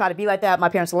fact, when I try to be like that, my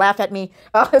parents laugh at me.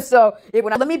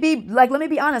 Let me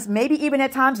be honest, maybe even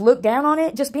at times look down on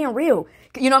it, just being real.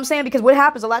 You know what I'm saying? Because what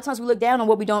happens, a lot of times we look down on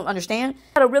what we don't understand.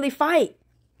 Gotta really fight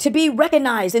to be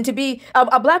recognized and to be,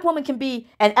 a black woman can be,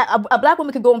 a black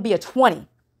woman can go and be a 20.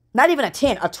 Not even a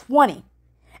 10, a 20.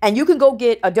 And you can go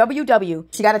get a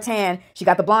WW. She got a tan. She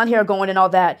got the blonde hair going and all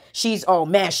that. She's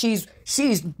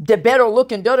the better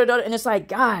looking, da-da-da. And it's like,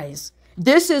 guys,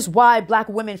 this is why black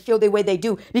women feel the way they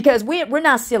do. Because we're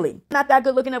not silly. Not that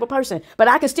good looking of a person. But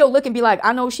I can still look and be like,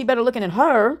 I know she better looking than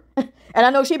her. And I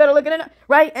know she better looking than her.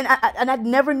 Right? And I've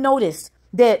never noticed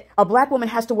that a black woman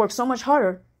has to work so much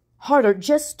harder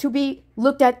just to be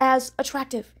looked at as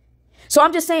attractive. So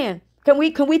I'm just saying, Can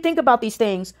we think about these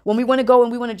things when we want to go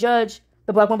and we want to judge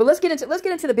the black woman? But let's get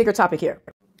into the bigger topic here.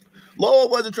 Laura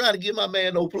wasn't trying to give my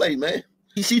man no play, man.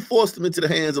 She forced him into the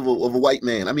hands of a white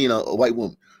man. I mean, a white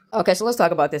woman. Okay, so let's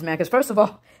talk about this, man. Because first of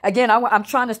all, again, I'm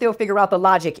trying to still figure out the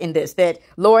logic in this, that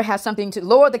Laura has something to,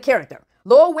 Laura the character,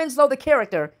 Laura Winslow the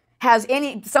character has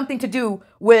something to do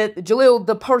with Jaleel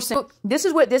the person. Look, this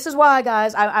is why,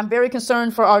 guys, I'm very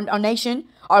concerned for our nation,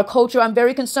 our culture. I'm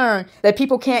very concerned that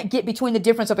people can't get between the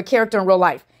difference of a character in real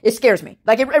life. It scares me.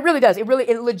 Like it really does. It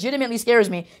legitimately scares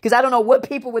me because I don't know what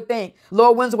people would think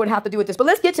Laura Winslow would have to do with this. But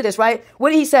let's get to this, right?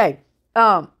 What did he say?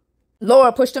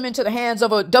 Laura pushed him into the hands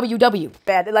of a WW.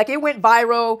 Bad. Like it went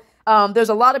viral. There's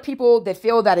a lot of people that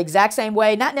feel that exact same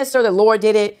way. Not necessarily Laura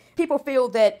did it. People feel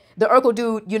that the Urkel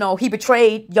dude, he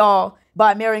betrayed y'all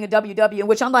by marrying a WW, in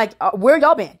which I'm like, where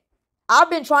y'all been? I've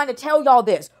been trying to tell y'all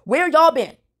this. Where y'all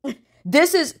been?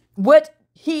 This is what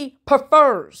he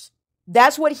prefers.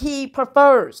 That's what he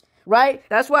prefers, right?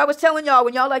 That's why I was telling y'all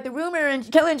when y'all like the rumor and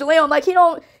Kelly and Jaleel, I'm like,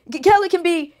 Kelly can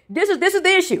be, this is the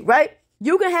issue, right?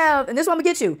 You can have, and this is what I'm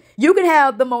gonna get you can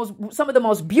have some of the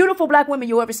most beautiful black women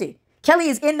you'll ever see. Kelly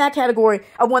is in that category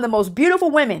of one of the most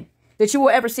beautiful women that you will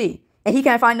ever see. And he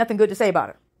can't find nothing good to say about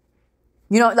her.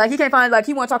 He can't find,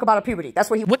 he want to talk about her puberty.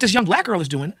 That's what this young black girl is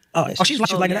doing. She's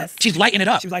lighting it up. She's lighting it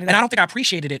up. And I don't think I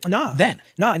appreciated it then.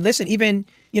 No, and listen, even,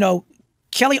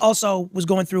 Kelly also was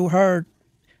going through her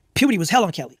puberty was hell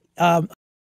on Kelly. Come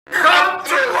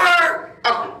to work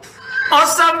on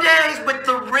some days with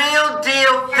the real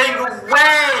deal thing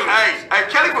away. Hey,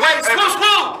 Kelly. Wait,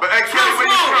 smooth. Hey, Kelly, where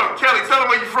you from? Kelly, tell them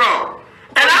where you from.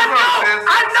 And I know.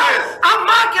 I'm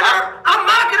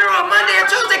mocking her on Monday and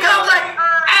Tuesday because I was like,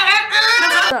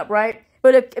 up, right?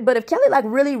 But if Kelly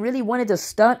really, really wanted to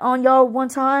stunt on y'all one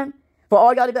time, for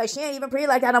all y'all to be like, she ain't even pretty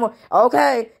like that no more.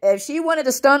 Okay, if she wanted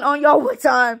to stunt on y'all one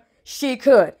time, she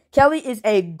could. Kelly is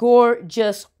a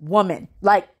gorgeous woman.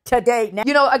 Like today.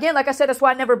 Now, again, like I said, that's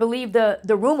why I never believed the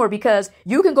rumor, because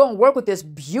you can go and work with this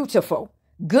beautiful,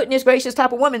 goodness gracious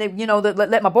type of woman that,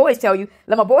 let my boys tell you.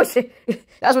 Let my boys say,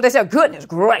 that's what they say, goodness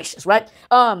gracious, right?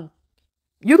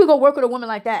 You can go work with a woman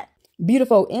like that.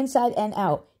 Beautiful inside and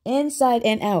out. Inside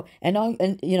and out. And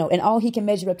all he can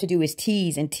measure up to do is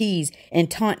tease and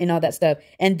taunt and all that stuff.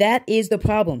 And that is the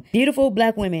problem. Beautiful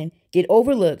black women get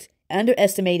overlooked,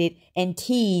 underestimated, and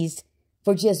teased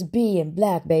for just being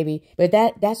black, baby. But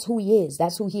that's who he is.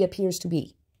 That's who he appears to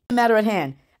be. Matter at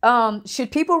hand. Should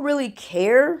people really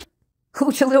care who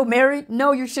Jaleel married?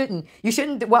 No, you shouldn't. You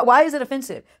shouldn't. Why is it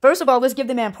offensive? First of all, let's give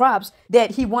the man props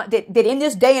that that in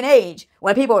this day and age,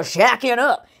 when people are shacking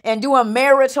up and doing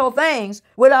marital things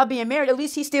without being married, at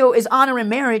least he still is honoring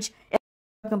marriage. And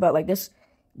talking about like this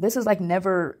is like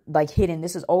never like hidden.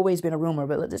 This has always been a rumor,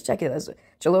 but let's just check it.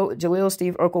 Jaleel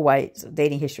Steve Urkel White's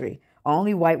dating history.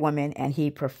 Only white woman, and he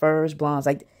prefers blondes.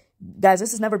 Like, guys,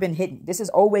 this has never been hidden. This has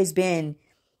always been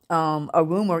a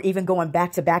rumor, even going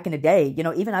back in the day,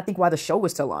 even I think while the show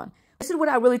was still on. This is what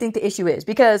I really think the issue is,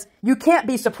 because you can't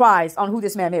be surprised on who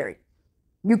this man married.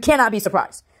 You cannot be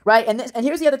surprised. right? And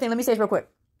here's the other thing. Let me say this real quick.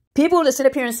 People that sit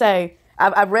up here and say,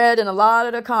 I've read in a lot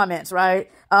of the comments, right,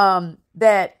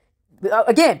 that,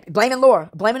 again, blaming Laura,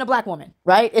 blaming a black woman,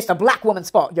 right? It's the black woman's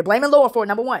fault. You're blaming Laura for it,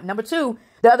 number one. Number two,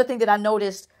 the other thing that I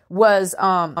noticed was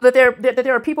that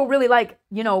there are people really like,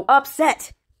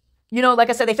 upset. Like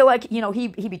I said, they feel like,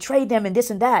 he betrayed them and this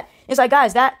and that. It's like,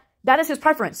 guys, that is his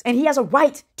preference, and he has a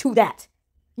right to that.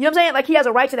 You know what I'm saying? Like, he has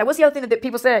a right to that. What's the other thing that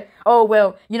people said? Oh,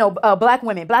 well, black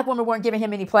women weren't giving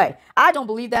him any play. I don't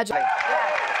believe that.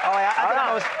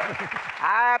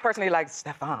 I personally like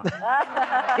Stefan.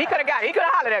 He could have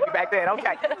hollered at me back then.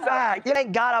 Okay. So,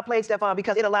 thank God I played Stefan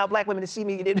because it allowed black women to see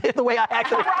me the way I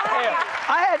actually am.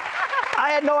 I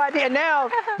had no idea. Now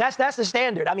that's the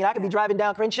standard. I mean, I could be driving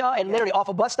down Crenshaw and literally off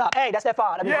a bus stop. Hey, that's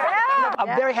Stefan. I mean,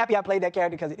 I'm very happy I played that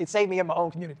character because it saved me in my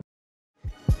own community.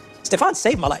 Stefan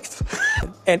saved my life.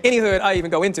 And any hood I even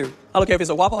go into, I don't care if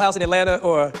it's a Waffle House in Atlanta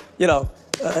or,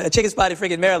 a chicken spot in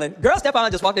friggin' Maryland. Girl,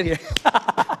 Stefan just walked in here.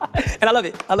 And I love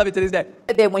it. I love it to this day.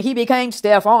 That when he became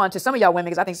Stefan, to some of y'all women,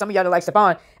 because I think some of y'all that like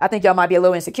Stefan, I think y'all might be a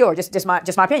little insecure. Just my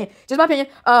opinion. Just my opinion.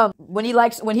 When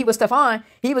he was Stefan,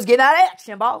 he was getting out of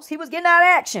action, boss. He was getting out of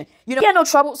action. He had no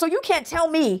trouble. So you can't tell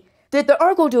me that the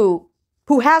Urkel dude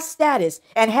who has status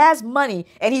and has money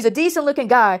and he's a decent looking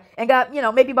guy and got,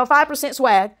 maybe about 5%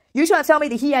 swag, you trying to tell me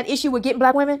that he had issue with getting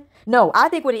black women? No, I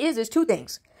think what it is two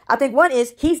things. I think one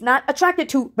is he's not attracted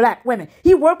to black women.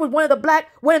 He worked with one of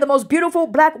the most beautiful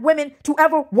black women to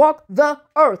ever walk the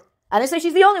earth. I didn't say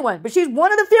she's the only one, but she's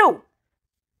one of the few.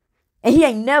 And he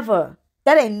ain't never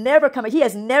coming. He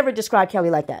has never described Kelly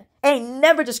like that. Ain't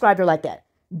never described her like that.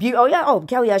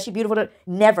 Kelly, yeah, she beautiful.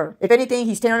 Never. If anything,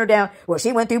 he's tearing her down. Well,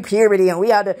 she went through puberty and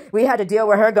we had to deal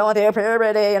with her going through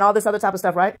puberty and all this other type of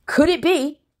stuff, right? Could it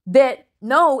be that,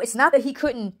 no, it's not that he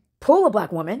couldn't pull a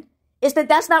black woman. It's that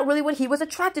that's not really what he was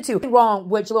attracted to. Wrong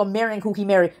with Jalil marrying who he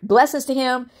married. Blessings to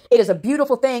him. It is a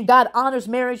beautiful thing. God honors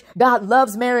marriage. God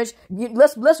loves marriage.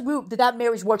 Let's root that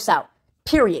marriage works out.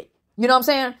 Period. You know what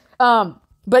I'm saying?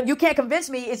 But you can't convince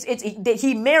me it's that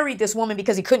he married this woman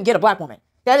because he couldn't get a black woman.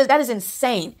 That is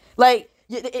insane. Like,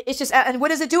 it's just, and what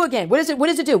does it do again? What does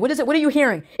it do? What are you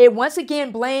hearing? It once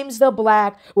again blames the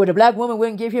black, well, the black woman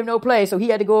wouldn't give him no play, so he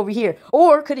had to go over here.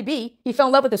 Or could it be he fell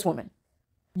in love with this woman?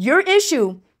 Your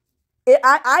issue,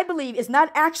 I believe, is not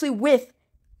actually with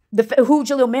who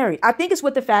Jalil married. I think it's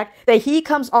with the fact that he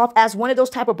comes off as one of those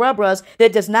type of bruh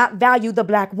that does not value the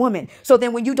black woman. So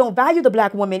then when you don't value the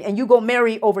black woman and you go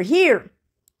marry over here,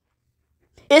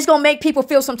 it's going to make people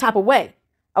feel some type of way.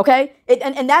 Okay.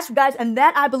 And that's, guys, and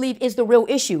that I believe is the real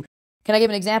issue. Can I give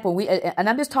an example? And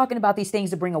I'm just talking about these things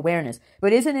to bring awareness,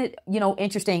 but isn't it,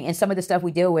 interesting in some of the stuff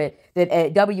we deal with that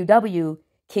WW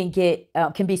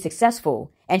can be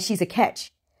successful and she's a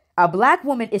catch. A black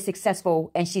woman is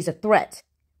successful and she's a threat,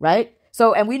 right?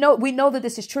 So, and we know that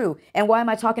this is true. And why am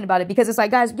I talking about it? Because it's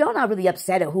like, guys, y'all not really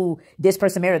upset at who this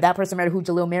person married, that person married, who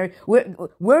Jalil married.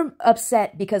 We're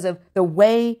upset because of the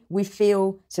way we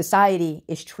feel society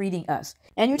is treating us.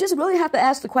 And you just really have to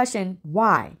ask the question,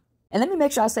 why? And let me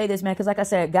make sure I say this, man, because like I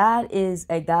said, God is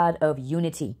a God of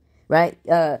unity, right?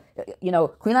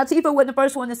 Queen Latifah wasn't the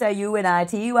first one to say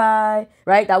UNITY,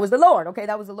 right? That was the Lord, okay?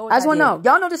 That was the Lord. I just want to know.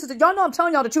 Y'all know I'm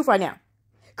telling y'all the truth right now.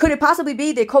 Could it possibly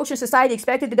be that culture and society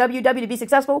expected the WW to be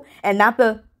successful and not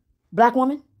the black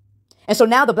woman? And so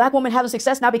now the black woman having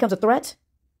success now becomes a threat?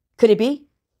 Could it be?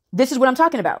 This is what I'm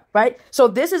talking about, right? So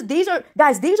these are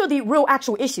the real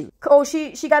actual issues. Oh,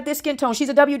 she got this skin tone. She's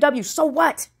a WW. So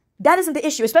what? That isn't the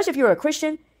issue, especially if you're a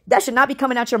Christian. That should not be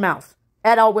coming out your mouth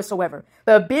at all whatsoever.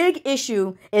 The big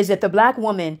issue is that the black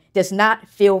woman does not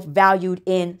feel valued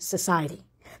in society.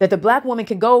 That the black woman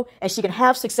can go and she can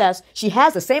have success. She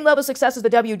has the same level of success as the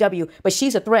WW, but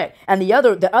she's a threat. And the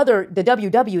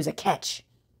WW is a catch.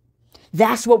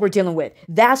 That's what we're dealing with.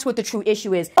 That's what the true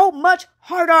issue is. So much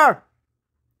harder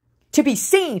to be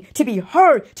seen, to be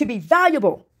heard, to be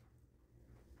valuable,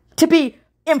 to be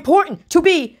important, to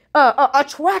be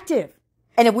attractive.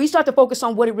 And if we start to focus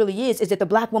on what it really is that the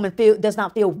black woman does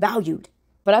not feel valued.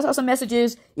 But I saw some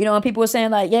messages, and people were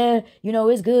saying like, yeah,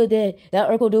 it's good that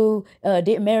Urkel dude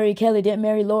didn't marry Kelly, didn't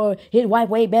marry Laura. His wife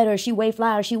way better. She way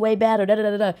flyer. She way better. Da, da,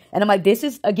 da, da. And I'm like, this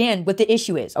is, again, what the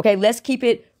issue is. Okay, let's keep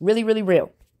it really, really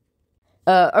real.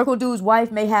 Urkel dude's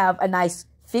wife may have a nice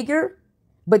figure,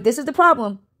 but this is the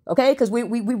problem. Okay, because we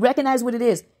recognize what it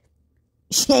is.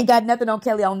 She ain't got nothing on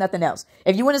Kelly on nothing else.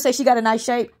 If you want to say she got a nice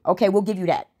shape, okay, we'll give you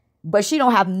that. But she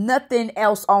don't have nothing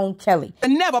else on Kelly.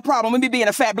 Never a problem with me being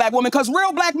a fat black woman, because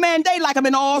real black men, they like them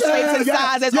in all shapes and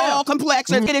sizes, all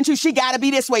complexions. Get into she gotta be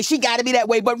this way, she gotta be that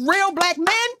way. But real black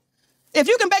men, if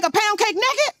you can bake a pound cake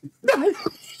naked,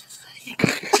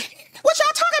 what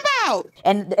y'all talking about?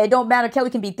 And it don't matter. Kelly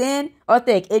can be thin or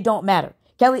thick. It don't matter.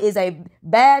 Kelly is a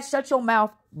bad, shut your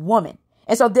mouth woman.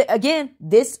 And so again,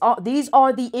 these are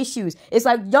the issues. It's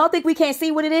like, y'all think we can't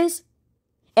see what it is?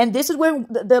 And this is where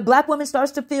the black woman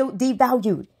starts to feel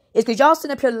devalued. It's because y'all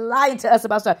sitting up here lying to us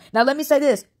about stuff. Now, let me say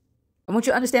this. I want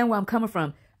you to understand where I'm coming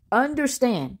from.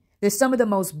 Understand that some of the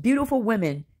most beautiful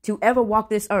women to ever walk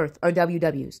this earth are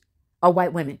WWs, are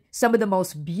white women. Some of the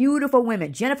most beautiful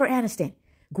women, Jennifer Aniston,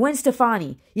 Gwen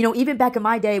Stefani, you know, even back in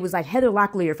my day, it was like Heather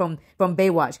Locklear from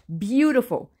Baywatch.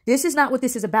 Beautiful. This is not what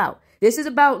this is about. This is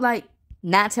about like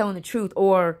not telling the truth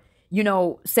or, you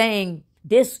know, saying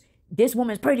this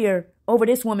woman's prettier over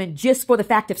this woman just for the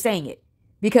fact of saying it.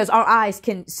 Because our eyes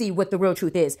can see what the real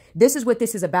truth is. This is what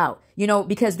this is about, you know,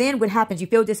 because then what happens, you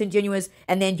feel disingenuous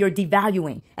and then you're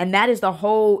devaluing. And that is the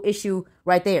whole issue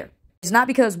right there. It's not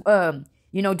because,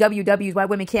 you know, WWs, white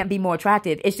women can't be more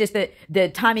attractive. It's just that the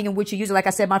timing in which you use it. Like I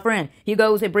said, my friend, he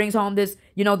goes and brings home this,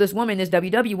 you know, this woman, this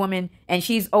WW woman, and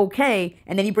she's okay.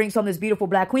 And then he brings home this beautiful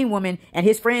black queen woman, and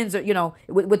his friends are, you know,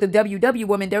 with the WW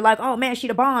woman, they're like, oh man, she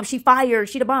the bomb, she fire,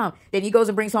 she the bomb. Then he goes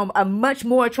and brings home a much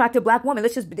more attractive black woman.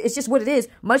 It's just what it is.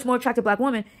 Much more attractive black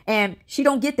woman. And she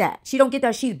don't get that. She don't get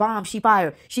that. She's bomb, she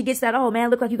fire. She gets that, oh man,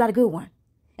 look like you got a good one.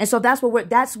 And so that's what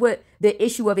the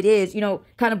issue of it is, you know,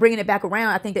 kind of bringing it back around.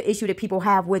 I think the issue that people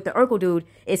have with the Urkel dude,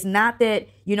 it's not that,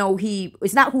 you know,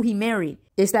 it's not who he married.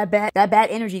 It's that bad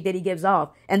energy that he gives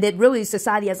off and that really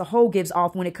society as a whole gives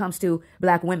off when it comes to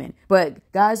black women.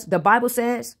 But guys, the Bible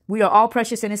says we are all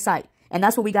precious in his sight. And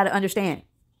that's what we got to understand.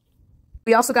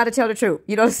 We also got to tell the truth.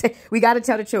 You know what I'm saying? We got to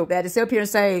tell the truth. That to sit up here and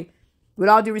say, with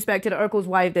all due respect to the Urkel's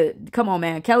wife, come on,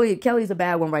 man, Kelly's a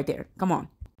bad one right there. Come on.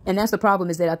 And that's the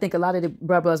problem is that I think a lot of the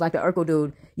brothers like the Urkel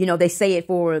dude, you know, they say it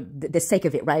for the sake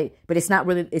of it, right? But it's not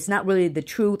really the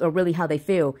truth or really how they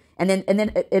feel. And then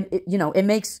it, you know, it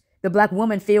makes the black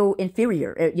woman feel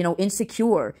inferior, you know,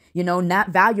 insecure, you know, not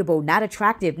valuable, not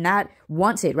attractive, not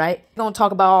wanted, right? We're going to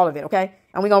talk about all of it, okay?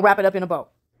 And we're going to wrap it up in a bow.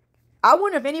 I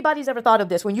wonder if anybody's ever thought of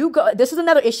this. When you go, this is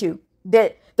another issue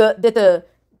that the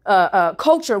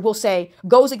culture will say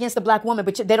goes against the black woman,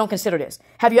 but they don't consider this.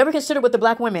 Have you ever considered with the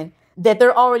black women that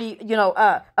they're already, you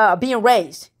know, being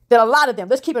raised, that a lot of them,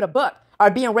 let's keep it a buck,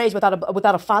 are being raised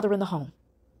without a father in the home?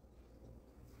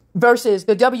 Versus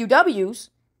the WWs,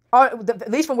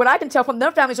 at least from what I can tell from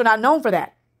their families, are not known for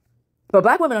that. But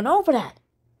black women are known for that.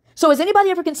 So has anybody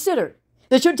ever considered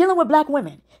that you're dealing with black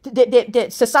women, that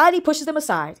society pushes them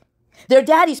aside, their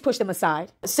daddies push them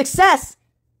aside, success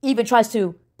even tries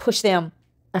to push them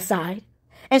aside.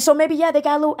 And so maybe, yeah, they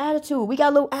got a little attitude. We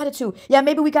got a little attitude. Yeah,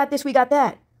 maybe we got this, we got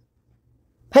that.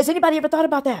 Has anybody ever thought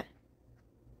about that?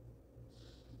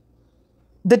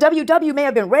 The WW may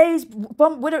have been raised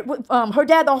with her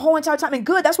dad the whole entire time. And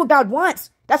good, that's what God wants.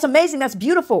 That's amazing. That's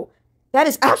beautiful. That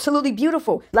is absolutely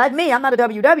beautiful. Like me, I'm not a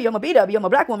WW. I'm a BW. I'm a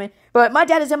black woman. But my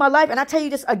dad is in my life. And I tell you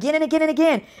this again and again and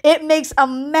again. It makes a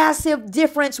massive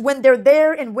difference when they're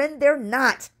there and when they're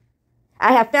not.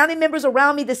 I have family members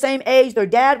around me the same age. Their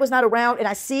dad was not around. And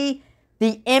I see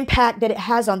the impact that it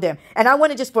has on them. And I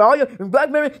want to just, for all your black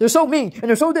women, they're so mean and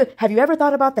they're so good. Have you ever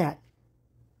thought about that?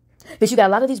 That you got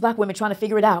a lot of these black women trying to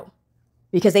figure it out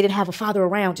because they didn't have a father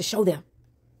around to show them.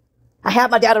 I had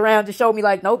my dad around to show me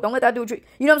like, nope, don't let that do it.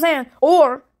 You know what I'm saying?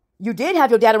 Or you did have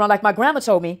your dad around like my grandma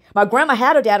told me. My grandma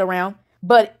had her dad around,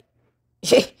 but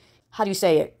how do you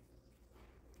say it?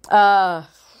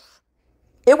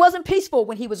 It wasn't peaceful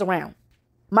when he was around.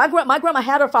 My grandma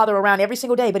had her father around every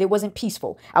single day, but it wasn't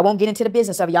peaceful. I won't get into the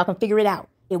business of it. Y'all can figure it out.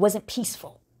 It wasn't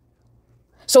peaceful.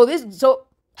 So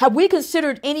have we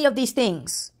considered any of these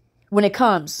things when it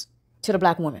comes to the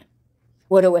black woman?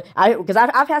 Because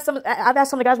I've asked some of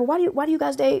the guys, well, why do you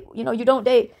guys date? You know, you don't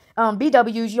date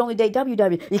BWs, you only date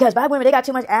WW. Because black women, they got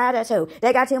too much attitude.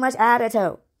 They got too much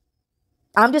attitude.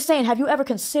 I'm just saying, have you ever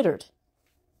considered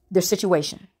their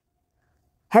situation?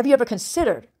 Have you ever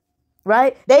considered?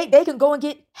 Right? They can go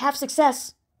and have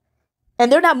success.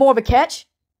 And they're not more of a catch.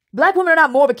 Black women are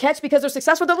not more of a catch because they're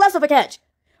successful. They're less of a catch.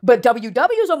 But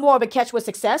WWs are more of a catch with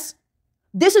success.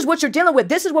 This is what you're dealing with.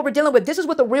 This is what we're dealing with. This is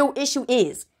what the real issue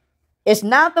is. It's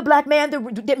not the black man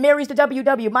that marries the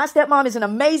WW. My stepmom is an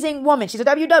amazing woman. She's a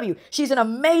WW. She's an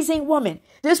amazing woman.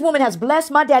 This woman has blessed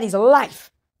my daddy's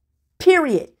life.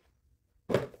 Period.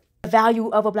 The value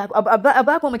of a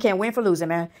black woman can't win for losing,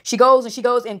 man. She goes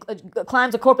and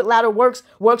climbs a corporate ladder, works.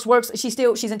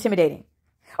 She's intimidating.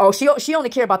 Oh, she only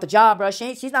care about the job, bro.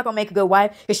 She's not gonna make a good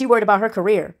wife because she worried about her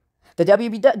career. The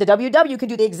WW can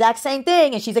do the exact same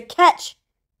thing, and she's a catch.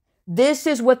 This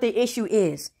is what the issue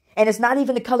is, and it's not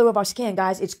even the color of our skin,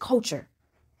 guys. It's culture.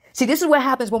 See, this is what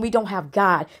happens when we don't have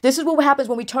God. This is what happens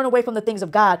when we turn away from the things of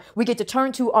God. We get to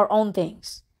turn to our own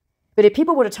things. But if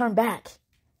people were to turn back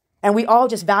and we all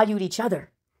just valued each other,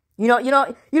 you know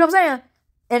what I'm saying?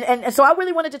 And so I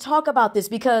really wanted to talk about this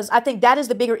because I think that is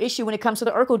the bigger issue when it comes to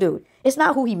the Urkel dude. It's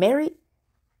not who he married.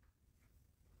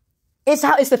 It's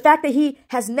the fact that he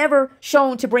has never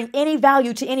shown to bring any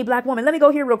value to any black woman. Let me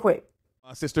go here real quick.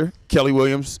 My sister, Kelly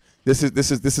Williams. This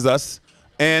is us.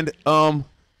 And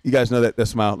you guys know that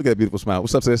smile. Look at that beautiful smile.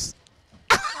 What's up, sis?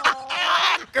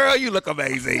 Girl, you look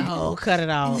amazing. Oh, cut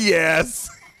it off. Yes.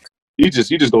 You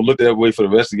just gonna look that way for the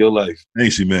rest of your life.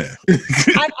 Ain't she, man?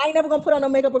 I ain't never gonna put on no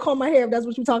makeup or comb my hair if that's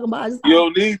what you're talking about. You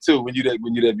don't need to when you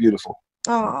that beautiful.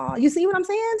 Oh, you see what I'm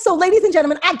saying? So, ladies and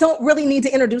gentlemen, I don't really need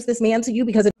to introduce this man to you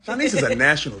because Shadiness is a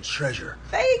national treasure.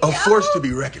 Thank a force to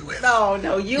be reckoned with. No,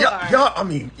 you are. Y'all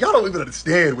don't even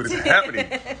understand what is happening.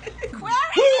 and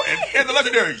the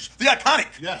legendaries, the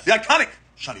iconic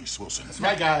Shadiness Wilson. That's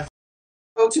right, guys.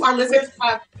 Oh, to our listeners,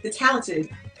 the talented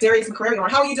Darius McCrary.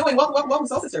 How are you doing? Welcome,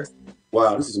 Soul Sisters.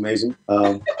 Wow, this is amazing.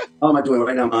 How am I doing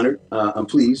right now? I'm honored. I'm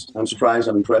pleased. I'm surprised.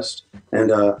 I'm impressed.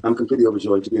 And I'm completely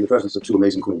overjoyed to be in the presence of two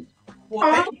amazing queens.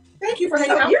 Well, thank you for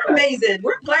hanging out. You're amazing.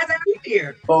 We're glad to have you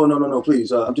here. Oh, no,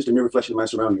 please. I'm just a mere reflection of my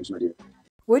surroundings, my dear.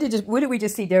 What did we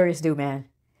just see Darius do, man?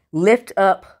 Lift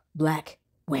up black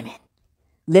women.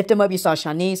 Lift them up. You saw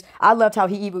Shanice. I loved how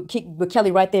he even kicked with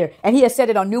Kelly right there. And he has said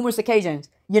it on numerous occasions.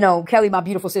 You know, Kelly, my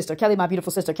beautiful sister. Kelly, my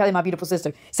beautiful sister. Kelly, my beautiful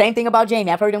sister. Same thing about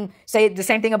Jamie. I've heard him say the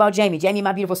same thing about Jamie. Jamie,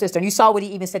 my beautiful sister. And you saw what he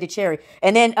even said to Cherry.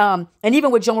 And then, and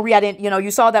even with Jo Marie,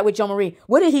 you saw that with Jo Marie.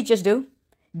 What did he just do?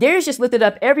 Darius just lifted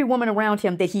up every woman around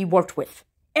him that he worked with.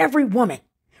 Every woman,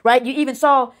 right? You even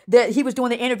saw that he was doing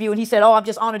the interview and he said, "Oh, I'm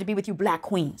just honored to be with you black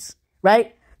queens,"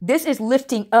 right? This is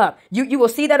lifting up. You will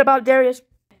see that about Darius.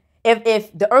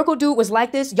 If the Urkel dude was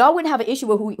like this, y'all wouldn't have an issue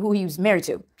with who he was married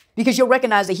to, because you'll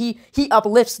recognize that he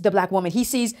uplifts the black woman. He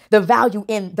sees the value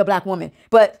in the black woman.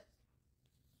 But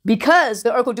because the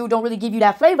Urkel dude don't really give you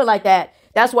that flavor like that,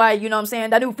 that's why, you know what I'm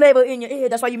saying, that new flavor in your ear,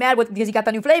 that's why you're mad with, because he got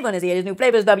that new flavor in his ear. His new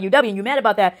flavor is WW, and you're mad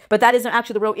about that. But that isn't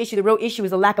actually the real issue. The real issue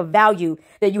is the lack of value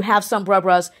that you have some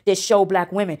bruh-bruhs that show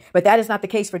black women. But that is not the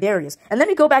case for Darius. And let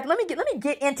me go back. Let me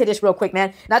get into this real quick,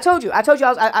 man. And I told you,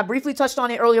 I briefly touched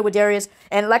on it earlier with Darius.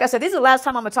 And like I said, this is the last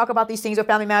time I'm going to talk about these things with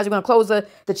Family Matters. We're going to close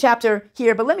the chapter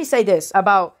here. But let me say this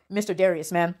about Mr.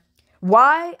 Darius, man.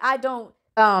 Why I don't,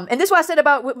 and this is what I said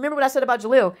about, remember what I said about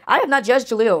Jaleel? I have not judged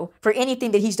Jaleel for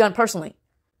anything that he's done personally.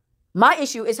 My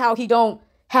issue is how he don't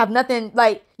have nothing,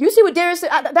 like, you see what Darius said?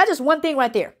 That's just one thing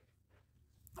right there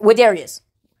with Darius,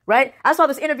 right? I saw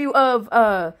this interview of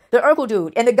the Urkel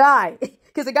dude and the guy,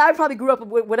 because the guy probably grew up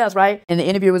with us, right? And the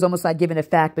interview was almost like giving a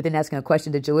fact, but then asking a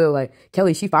question to Jaleel, like,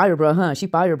 "Kelly, she fired, bro, huh? She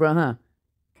fired, bro, huh?"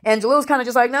 And Jaleel's kind of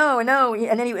just like, no. And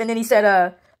then he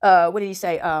said, what did he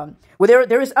say? Well,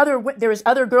 there is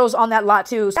other girls on that lot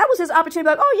too. So that was his opportunity.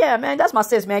 Like, oh yeah, man, that's my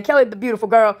sis, man. Kelly, the beautiful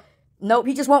girl. Nope,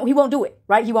 he won't do it,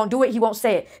 right? He won't do it. He won't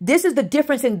say it. This is the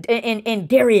difference in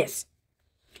Darius.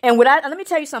 And let me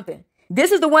tell you something.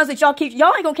 This is the ones that y'all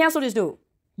ain't gonna cancel this dude.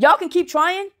 Y'all can keep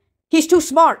trying. He's too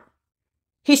smart.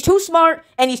 He's too smart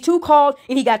and he's too called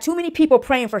and he got too many people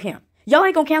praying for him. Y'all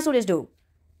ain't gonna cancel this dude.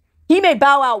 He may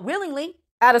bow out willingly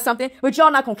out of something, but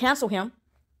y'all not gonna cancel him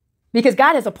because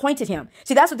God has appointed him.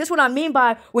 See, this is what I mean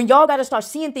by when y'all got to start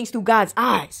seeing things through God's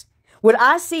eyes. What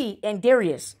I see in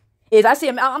Darius is I'll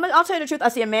tell you the truth. I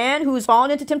see a man who's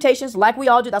fallen into temptations like we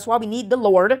all do. That's why we need the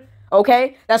Lord.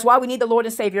 Okay. That's why we need the Lord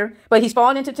and Savior, but he's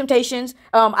fallen into temptations.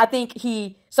 I think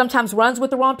he sometimes runs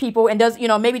with the wrong people and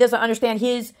maybe doesn't understand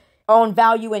his own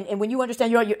value. And when you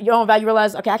understand your own value, you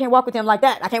realize, okay, I can't walk with him like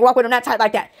that. I can't walk with him that tight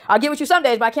like that. I'll get with you some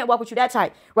days, but I can't walk with you that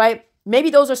tight. Right. Maybe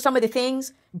those are some of the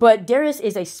things, but Darius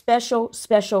is a special,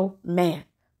 special man.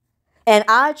 And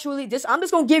I'm just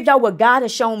going to give y'all what God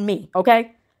has shown me.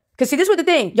 Okay. Because see, this was the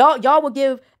thing. Y'all will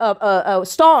give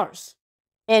stars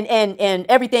and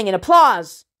everything and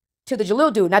applause to the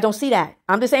Jaleel dude. And I don't see that.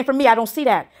 I'm just saying for me, I don't see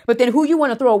that. But then who you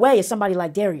want to throw away is somebody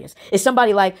like Darius. It's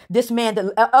somebody like this man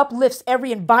that uplifts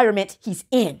every environment he's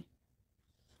in.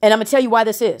 And I'm going to tell you why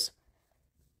this is.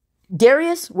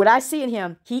 Darius, what I see in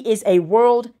him, he is a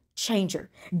world changer.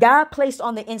 God placed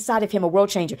on the inside of him a world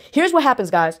changer. Here's what happens,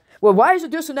 guys. Well, why is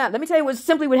it this and that? Let me tell you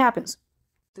simply what happens.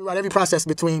 Throughout every process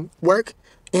between work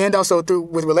and also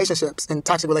with relationships and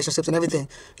toxic relationships and everything,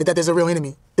 that there's a real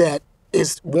enemy that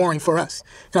is warring for us.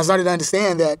 And I started to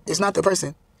understand that it's not the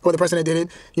person or the person that did it.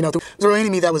 There's a real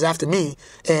enemy that was after me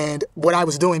and what I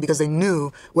was doing because they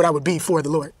knew what I would be for the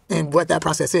Lord and what that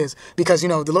process is. Because,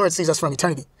 the Lord sees us from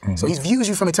eternity. Mm-hmm. So he views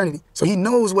you from eternity. So he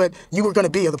knows what you were going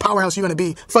to be or the powerhouse you're going to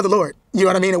be for the Lord. You know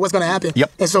what I mean? And what's going to happen.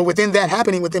 Yep. And so within that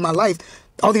happening within my life,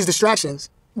 all these distractions,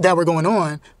 that were going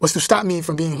on was to stop me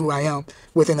from being who I am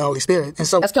within the Holy Spirit. And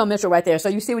so that's Kel Mitchell right there. So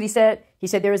you see what he said? He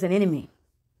said there is an enemy,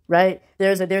 right?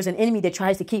 There's an enemy that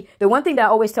tries to keep. The one thing that I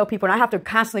always tell people, and I have to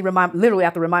constantly literally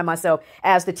have to remind myself,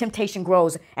 as the temptation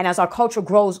grows and as our culture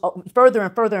grows further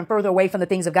and further and further away from the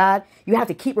things of God, you have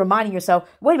to keep reminding yourself,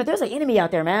 wait a minute, there's an enemy out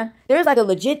there, man. There's like a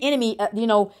legit enemy,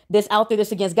 that's out there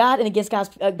that's against God and against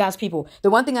God's people.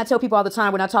 The one thing I tell people all the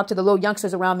time when I talk to the little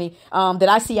youngsters around me, that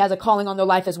I see as a calling on their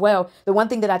life as well, the one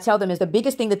thing that I tell them is the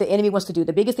biggest thing that the enemy wants to do,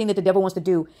 the biggest thing that the devil wants to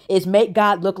do is make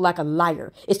God look like a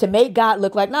liar. It's to make God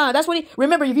look like, that's what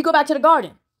remember, if you go back to the garden,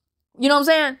 you know what I'm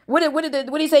saying? What did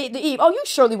he say to Eve? Oh, you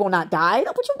surely will not die. Where'd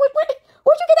you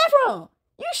get that from?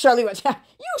 You surely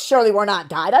will not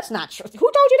die. That's not true. Who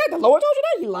told you that? The Lord told you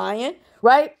that? You lying,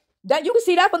 right? That you can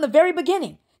see that from the very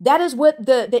beginning. That is what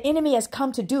the enemy has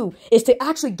come to do, is to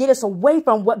actually get us away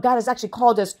from what God has actually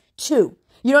called us to.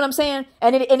 You know what I'm saying?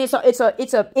 And it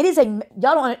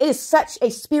is such a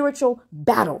spiritual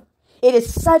battle. It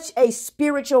is such a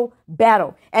spiritual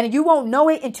battle, and you won't know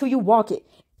it until you walk it.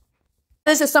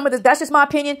 That's just my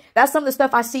opinion. That's some of the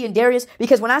stuff I see in Darius,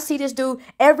 because when I see this dude,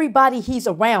 everybody he's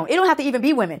around, it don't have to even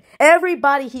be women.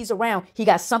 Everybody he's around, he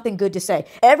got something good to say.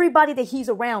 Everybody that he's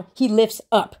around, he lifts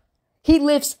up. He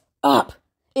lifts up.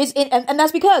 And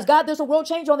that's because there's a world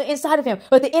change on the inside of him.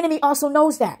 But the enemy also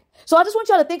knows that. So I just want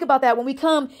y'all to think about that when we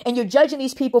come and you're judging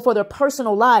these people for their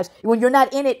personal lives. When you're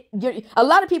not in it, a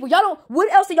lot of people,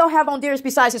 what else do y'all have on Darius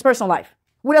besides his personal life?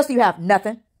 What else do you have?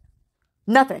 Nothing.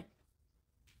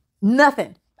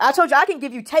 I told you I can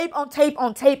give you tape on tape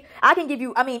on tape. I can give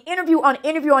you, interview on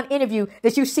interview on interview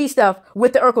that you see stuff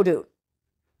with the Urkel dude.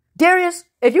 Darius,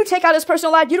 if you take out his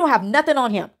personal life, you don't have nothing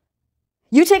on him.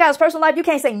 You take out his personal life, you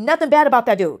can't say nothing bad about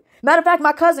that dude. Matter of fact,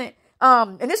 my cousin,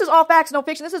 and this is all facts, no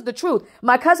fiction, this is the truth.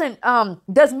 My cousin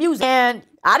does music, and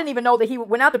I didn't even know that he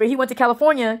went out there, but he went to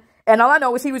California, and all I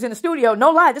know is he was in the studio.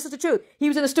 No lie, this is the truth. He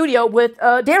was in the studio with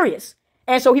Darius.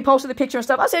 And so he posted the picture and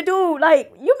stuff. I said, dude,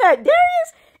 like, you met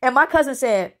Darius? And my cousin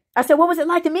said, I said, what was it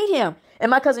like to meet him? And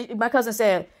my cousin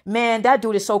said, man, that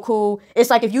dude is so cool. It's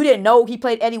like if you didn't know he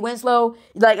played Eddie Winslow,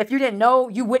 like if you didn't know,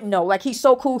 you wouldn't know. Like he's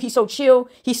so cool, he's so chill,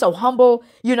 he's so humble,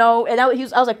 And I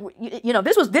was like,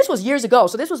 this was years ago.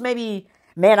 So this was maybe,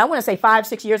 man, I want to say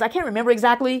 5-6 years. I can't remember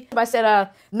exactly. I said,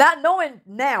 not knowing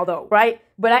now though, right?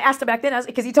 But I asked him back then,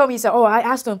 because he told me, he said, oh, I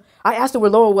asked him where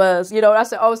Laura was. I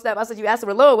said, oh, snap. I said, you asked him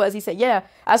where Laura was? He said, yeah.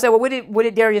 I said, well, what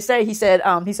did Darius say? He said,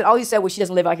 all he said was she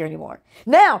doesn't live out here anymore.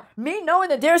 Now, me knowing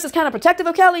that Darius is kind of protective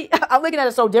of Kelly, I'm looking at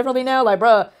it so differently now. Like,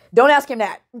 bruh, don't ask him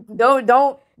that. Don't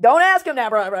ask him that,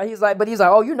 bro. He's like,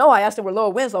 oh, I asked him where Laura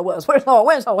Winslow was. Where's Laura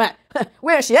Winslow at?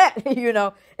 Where is she at?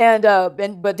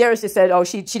 But Darius just said, oh,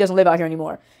 she doesn't live out here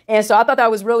anymore. And so I thought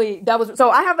so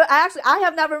I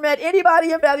have never met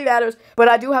anybody in Family Matters, but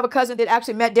I do have a cousin that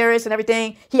actually met Darius and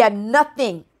everything. He had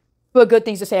nothing but good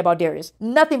things to say about Darius.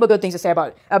 Nothing but good things to say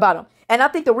about him. And I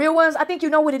think the real ones, I think you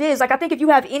know what it is. Like, I think if you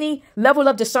have any level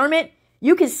of discernment,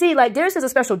 you can see, like, Darius is a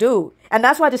special dude. And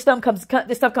that's why this stuff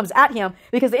comes at him,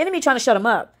 because the enemy trying to shut him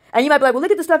up. And you might be like, well,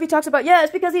 look at the stuff he talks about. Yeah,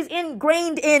 it's because he's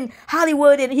ingrained in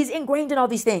Hollywood and he's ingrained in all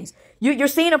these things. You're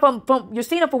seeing him you're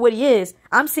seeing him for what he is.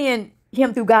 I'm seeing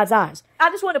him through God's eyes. I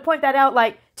just wanted to point that out.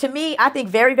 Like, to me, I think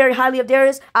very, very highly of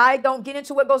Darius. I don't get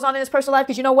into what goes on in his personal life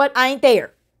because you know what? I ain't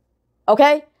there.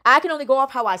 Okay? I can only go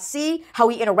off how I see, how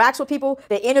he interacts with people,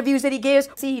 the interviews that he gives,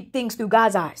 see things through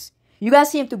God's eyes. You got to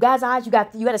see him through God's eyes. You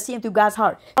got to see him through God's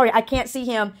heart. Sorry, I can't see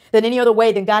him than any other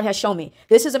way than God has shown me.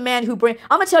 This is a man who I'm going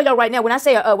to tell y'all right now, when I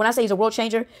say he's a world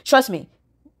changer, trust me,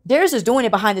 Darius is doing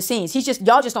it behind the scenes.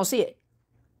 Y'all just don't see it.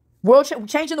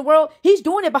 Changing the world, he's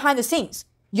doing it behind the scenes.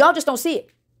 Y'all just don't see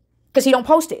it because he don't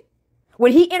post it.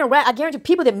 When he I guarantee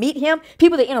people that meet him,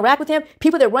 people that interact with him,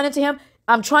 people that run into him,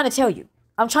 I'm trying to tell you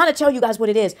guys what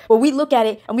it is. But we look at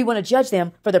it and we want to judge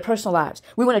them for their personal lives.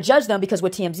 We want to judge them because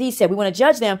what TMZ said. We want to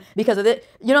judge them because of it.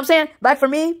 You know what I'm saying? Like for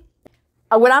me,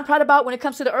 what I'm proud about when it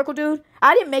comes to the Urkel dude,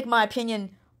 I didn't make my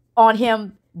opinion on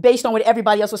him based on what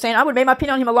everybody else was saying. I would have made my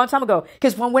opinion on him a long time ago.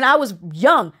 Because when I was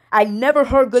young, I never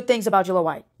heard good things about Jaleel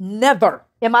White. Never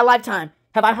in my lifetime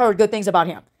have I heard good things about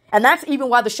him. And that's even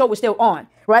why the show was still on,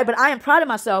 right? But I am proud of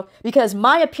myself because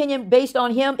my opinion based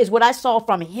on him is what I saw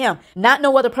from him, not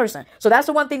no other person. So that's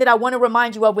the one thing that I want to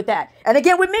remind you of with that. And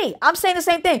again, with me, I'm saying the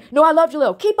same thing. No, I love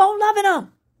Jaleel. Keep on loving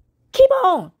him. Keep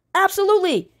on.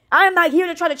 Absolutely. I am not here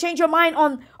to try to change your mind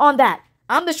on that.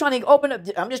 I'm just trying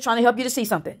to I'm just trying to help you to see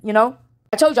something, you know?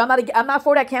 I told you, I'm not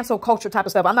for that cancel culture type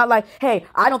of stuff. I'm not like, hey,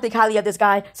 I don't think highly of this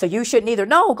guy, so you shouldn't either.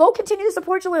 No, go continue to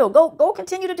support Jaleel. Go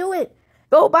continue to do it.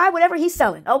 Go buy whatever he's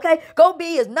selling, okay? Go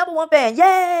be his #1 fan.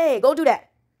 Yay! Go do that.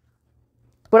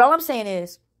 But all I'm saying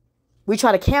is we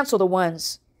try to cancel the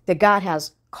ones that God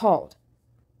has called.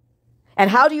 And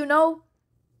how do you know?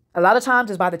 A lot of times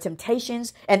it's by the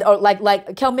temptations and or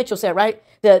like Kel Mitchell said, right?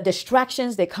 The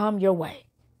distractions that come your way.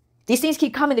 These things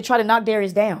keep coming to try to knock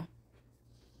Darius down.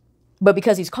 But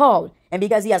because he's called and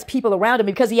because he has people around him,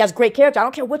 because he has great character, I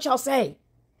don't care what y'all say.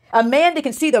 A man that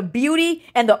can see the beauty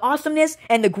and the awesomeness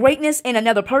and the greatness in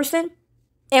another person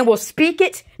and will speak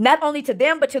it not only to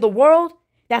them, but to the world.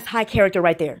 That's high character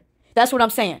right there. That's what I'm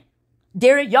saying.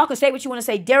 Darius, y'all can say what you want to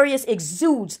say. Darius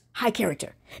exudes high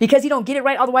character because he don't get it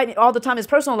right all the time in his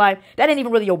personal life. That ain't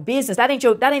even really your business. That ain't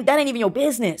even your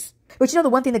business. But you know the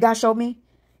one thing that God showed me,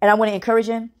 and I want to encourage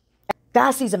him.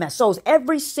 God sees them as souls.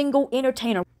 Every single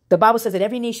entertainer. The Bible says that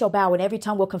every knee shall bow and every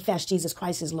tongue will confess Jesus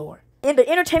Christ is Lord. In the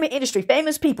entertainment industry,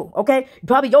 famous people, okay,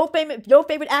 probably your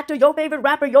favorite actor, your favorite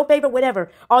rapper, your favorite whatever,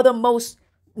 are the most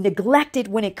neglected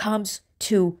when it comes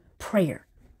to prayer.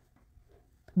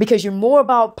 Because you're more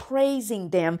about praising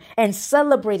them and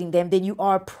celebrating them than you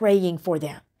are praying for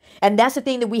them. And that's the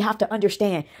thing that we have to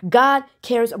understand. God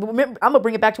cares. Remember, I'm going to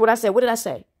bring it back to what I said. What did I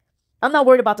say? I'm not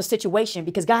worried about the situation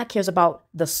because God cares about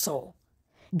the soul.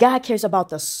 God cares about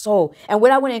the soul. And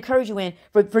what I want to encourage you in,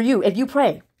 for you, if you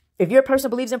pray, if you're a person who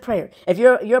believes in prayer, if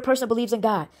you're a person who believes in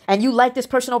God, and you like this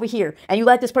person over here, and you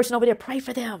like this person over there, pray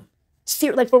for them.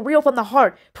 Like for real from the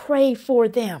heart, pray for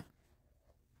them.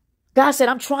 God said,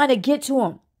 I'm trying to get to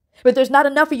them. But there's not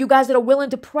enough of you guys that are willing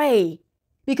to pray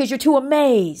because you're too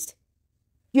amazed.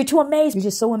 You're too amazed. You're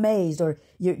just so amazed, or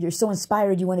you're so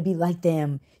inspired. You want to be like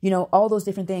them, all those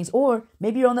different things. Or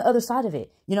maybe you're on the other side of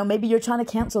it. Maybe you're trying to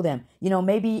cancel them.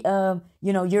 Maybe,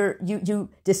 you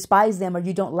despise them or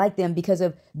you don't like them because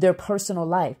of their personal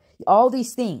life. All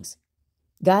these things.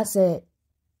 God said,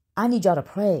 I need y'all to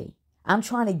pray. I'm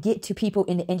trying to get to people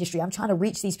in the industry. I'm trying to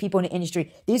reach these people in the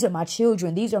industry. These are my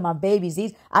children. These are my babies.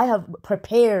 I have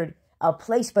prepared a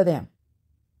place for them.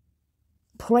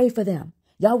 Pray for them.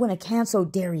 Y'all want to cancel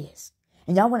Darius.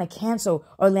 And y'all want to cancel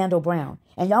Orlando Brown.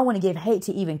 And y'all want to give hate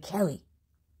to even Kelly.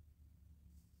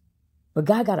 But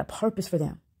God got a purpose for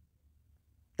them.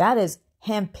 God has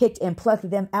handpicked and plucked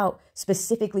them out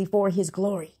specifically for his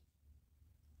glory.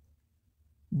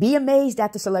 Be amazed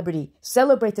at the celebrity.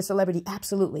 Celebrate the celebrity,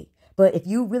 absolutely. But if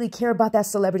you really care about that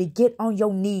celebrity, get on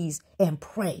your knees and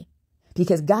pray.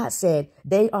 Because God said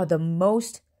they are the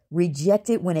most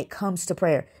rejected when it comes to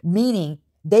prayer. Meaning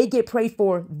they get prayed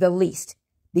for the least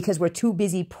because we're too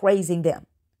busy praising them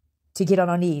to get on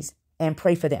our knees and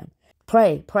pray for them.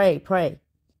 Pray, pray, pray.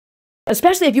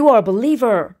 Especially if you are a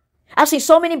believer. I've seen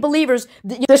so many believers.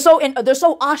 They're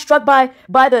so awestruck by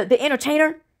the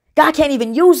entertainer. God can't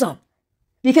even use them.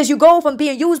 Because you go from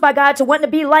being used by God to wanting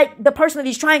to be like the person that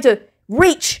he's trying to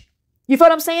reach. You feel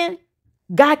what I'm saying?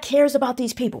 God cares about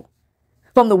these people.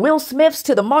 From the Will Smiths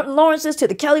to the Martin Lawrences to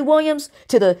the Kelly Williams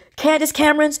to the Candace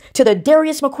Camerons to the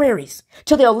Darius McQuarries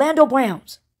to the Orlando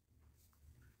Browns.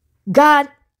 God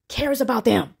cares about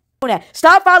them.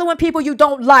 Stop following people you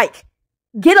don't like.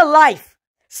 Get a life.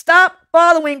 Stop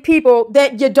following people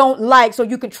that you don't like so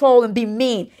you control and be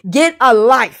mean. Get a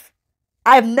life.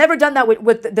 I have never done that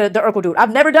with the Urkel dude.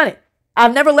 I've never done it.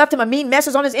 I've never left him a mean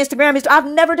message on his Instagram. I've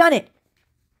never done it.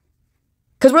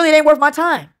 Because really it ain't worth my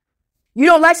time. You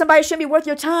don't like somebody, it shouldn't be worth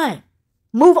your time.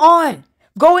 Move on.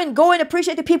 Go and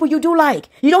appreciate the people you do like.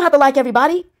 You don't have to like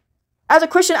everybody. As a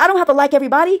Christian, I don't have to like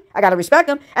everybody. I got to respect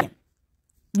them.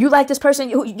 You like this person,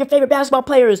 your favorite basketball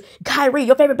player is Kyrie.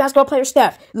 Your favorite basketball player is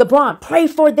Steph. LeBron. Pray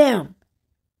for them.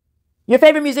 Your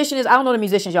favorite musician is, I don't know the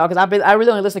musicians, y'all, because I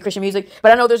really only listen to Christian music.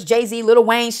 But I know there's Jay-Z, Lil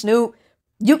Wayne, Snoop.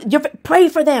 You pray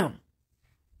for them.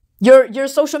 Your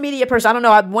social media person, I don't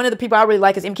know. One of the people I really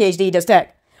like is MKHD, does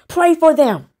tech. Pray for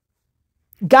them.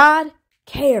 God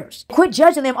cares. Quit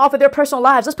judging them off of their personal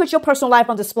lives. Let's put your personal life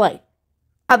on display.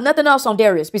 I have nothing else on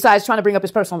Darius besides trying to bring up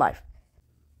his personal life.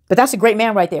 But that's a great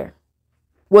man right there.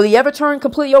 Will he ever turn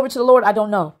completely over to the Lord? I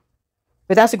don't know.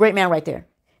 But that's a great man right there.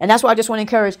 And that's why I just want to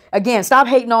encourage, again, stop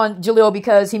hating on Jaleel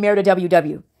because he married a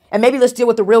WW. And maybe let's deal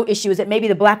with the real issue is that maybe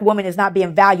the black woman is not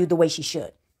being valued the way she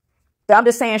should. But I'm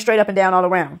just saying straight up and down all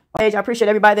around. I appreciate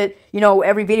everybody that,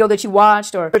 every video that you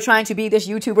watched or trying to be this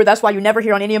YouTuber. That's why you never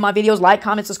hear on any of my videos, like,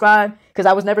 comment, subscribe, because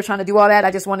I was never trying to do all that.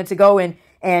 I just wanted to go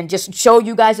and just show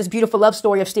you guys this beautiful love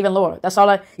story of Steve and Laura. That's all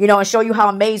and show you how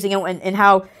amazing and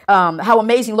how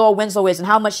amazing Laura Winslow is and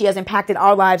how much she has impacted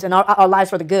our lives and our lives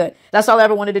for the good. That's all I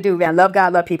ever wanted to do, man. Love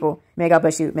God, love people. May God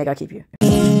bless you. May God keep you.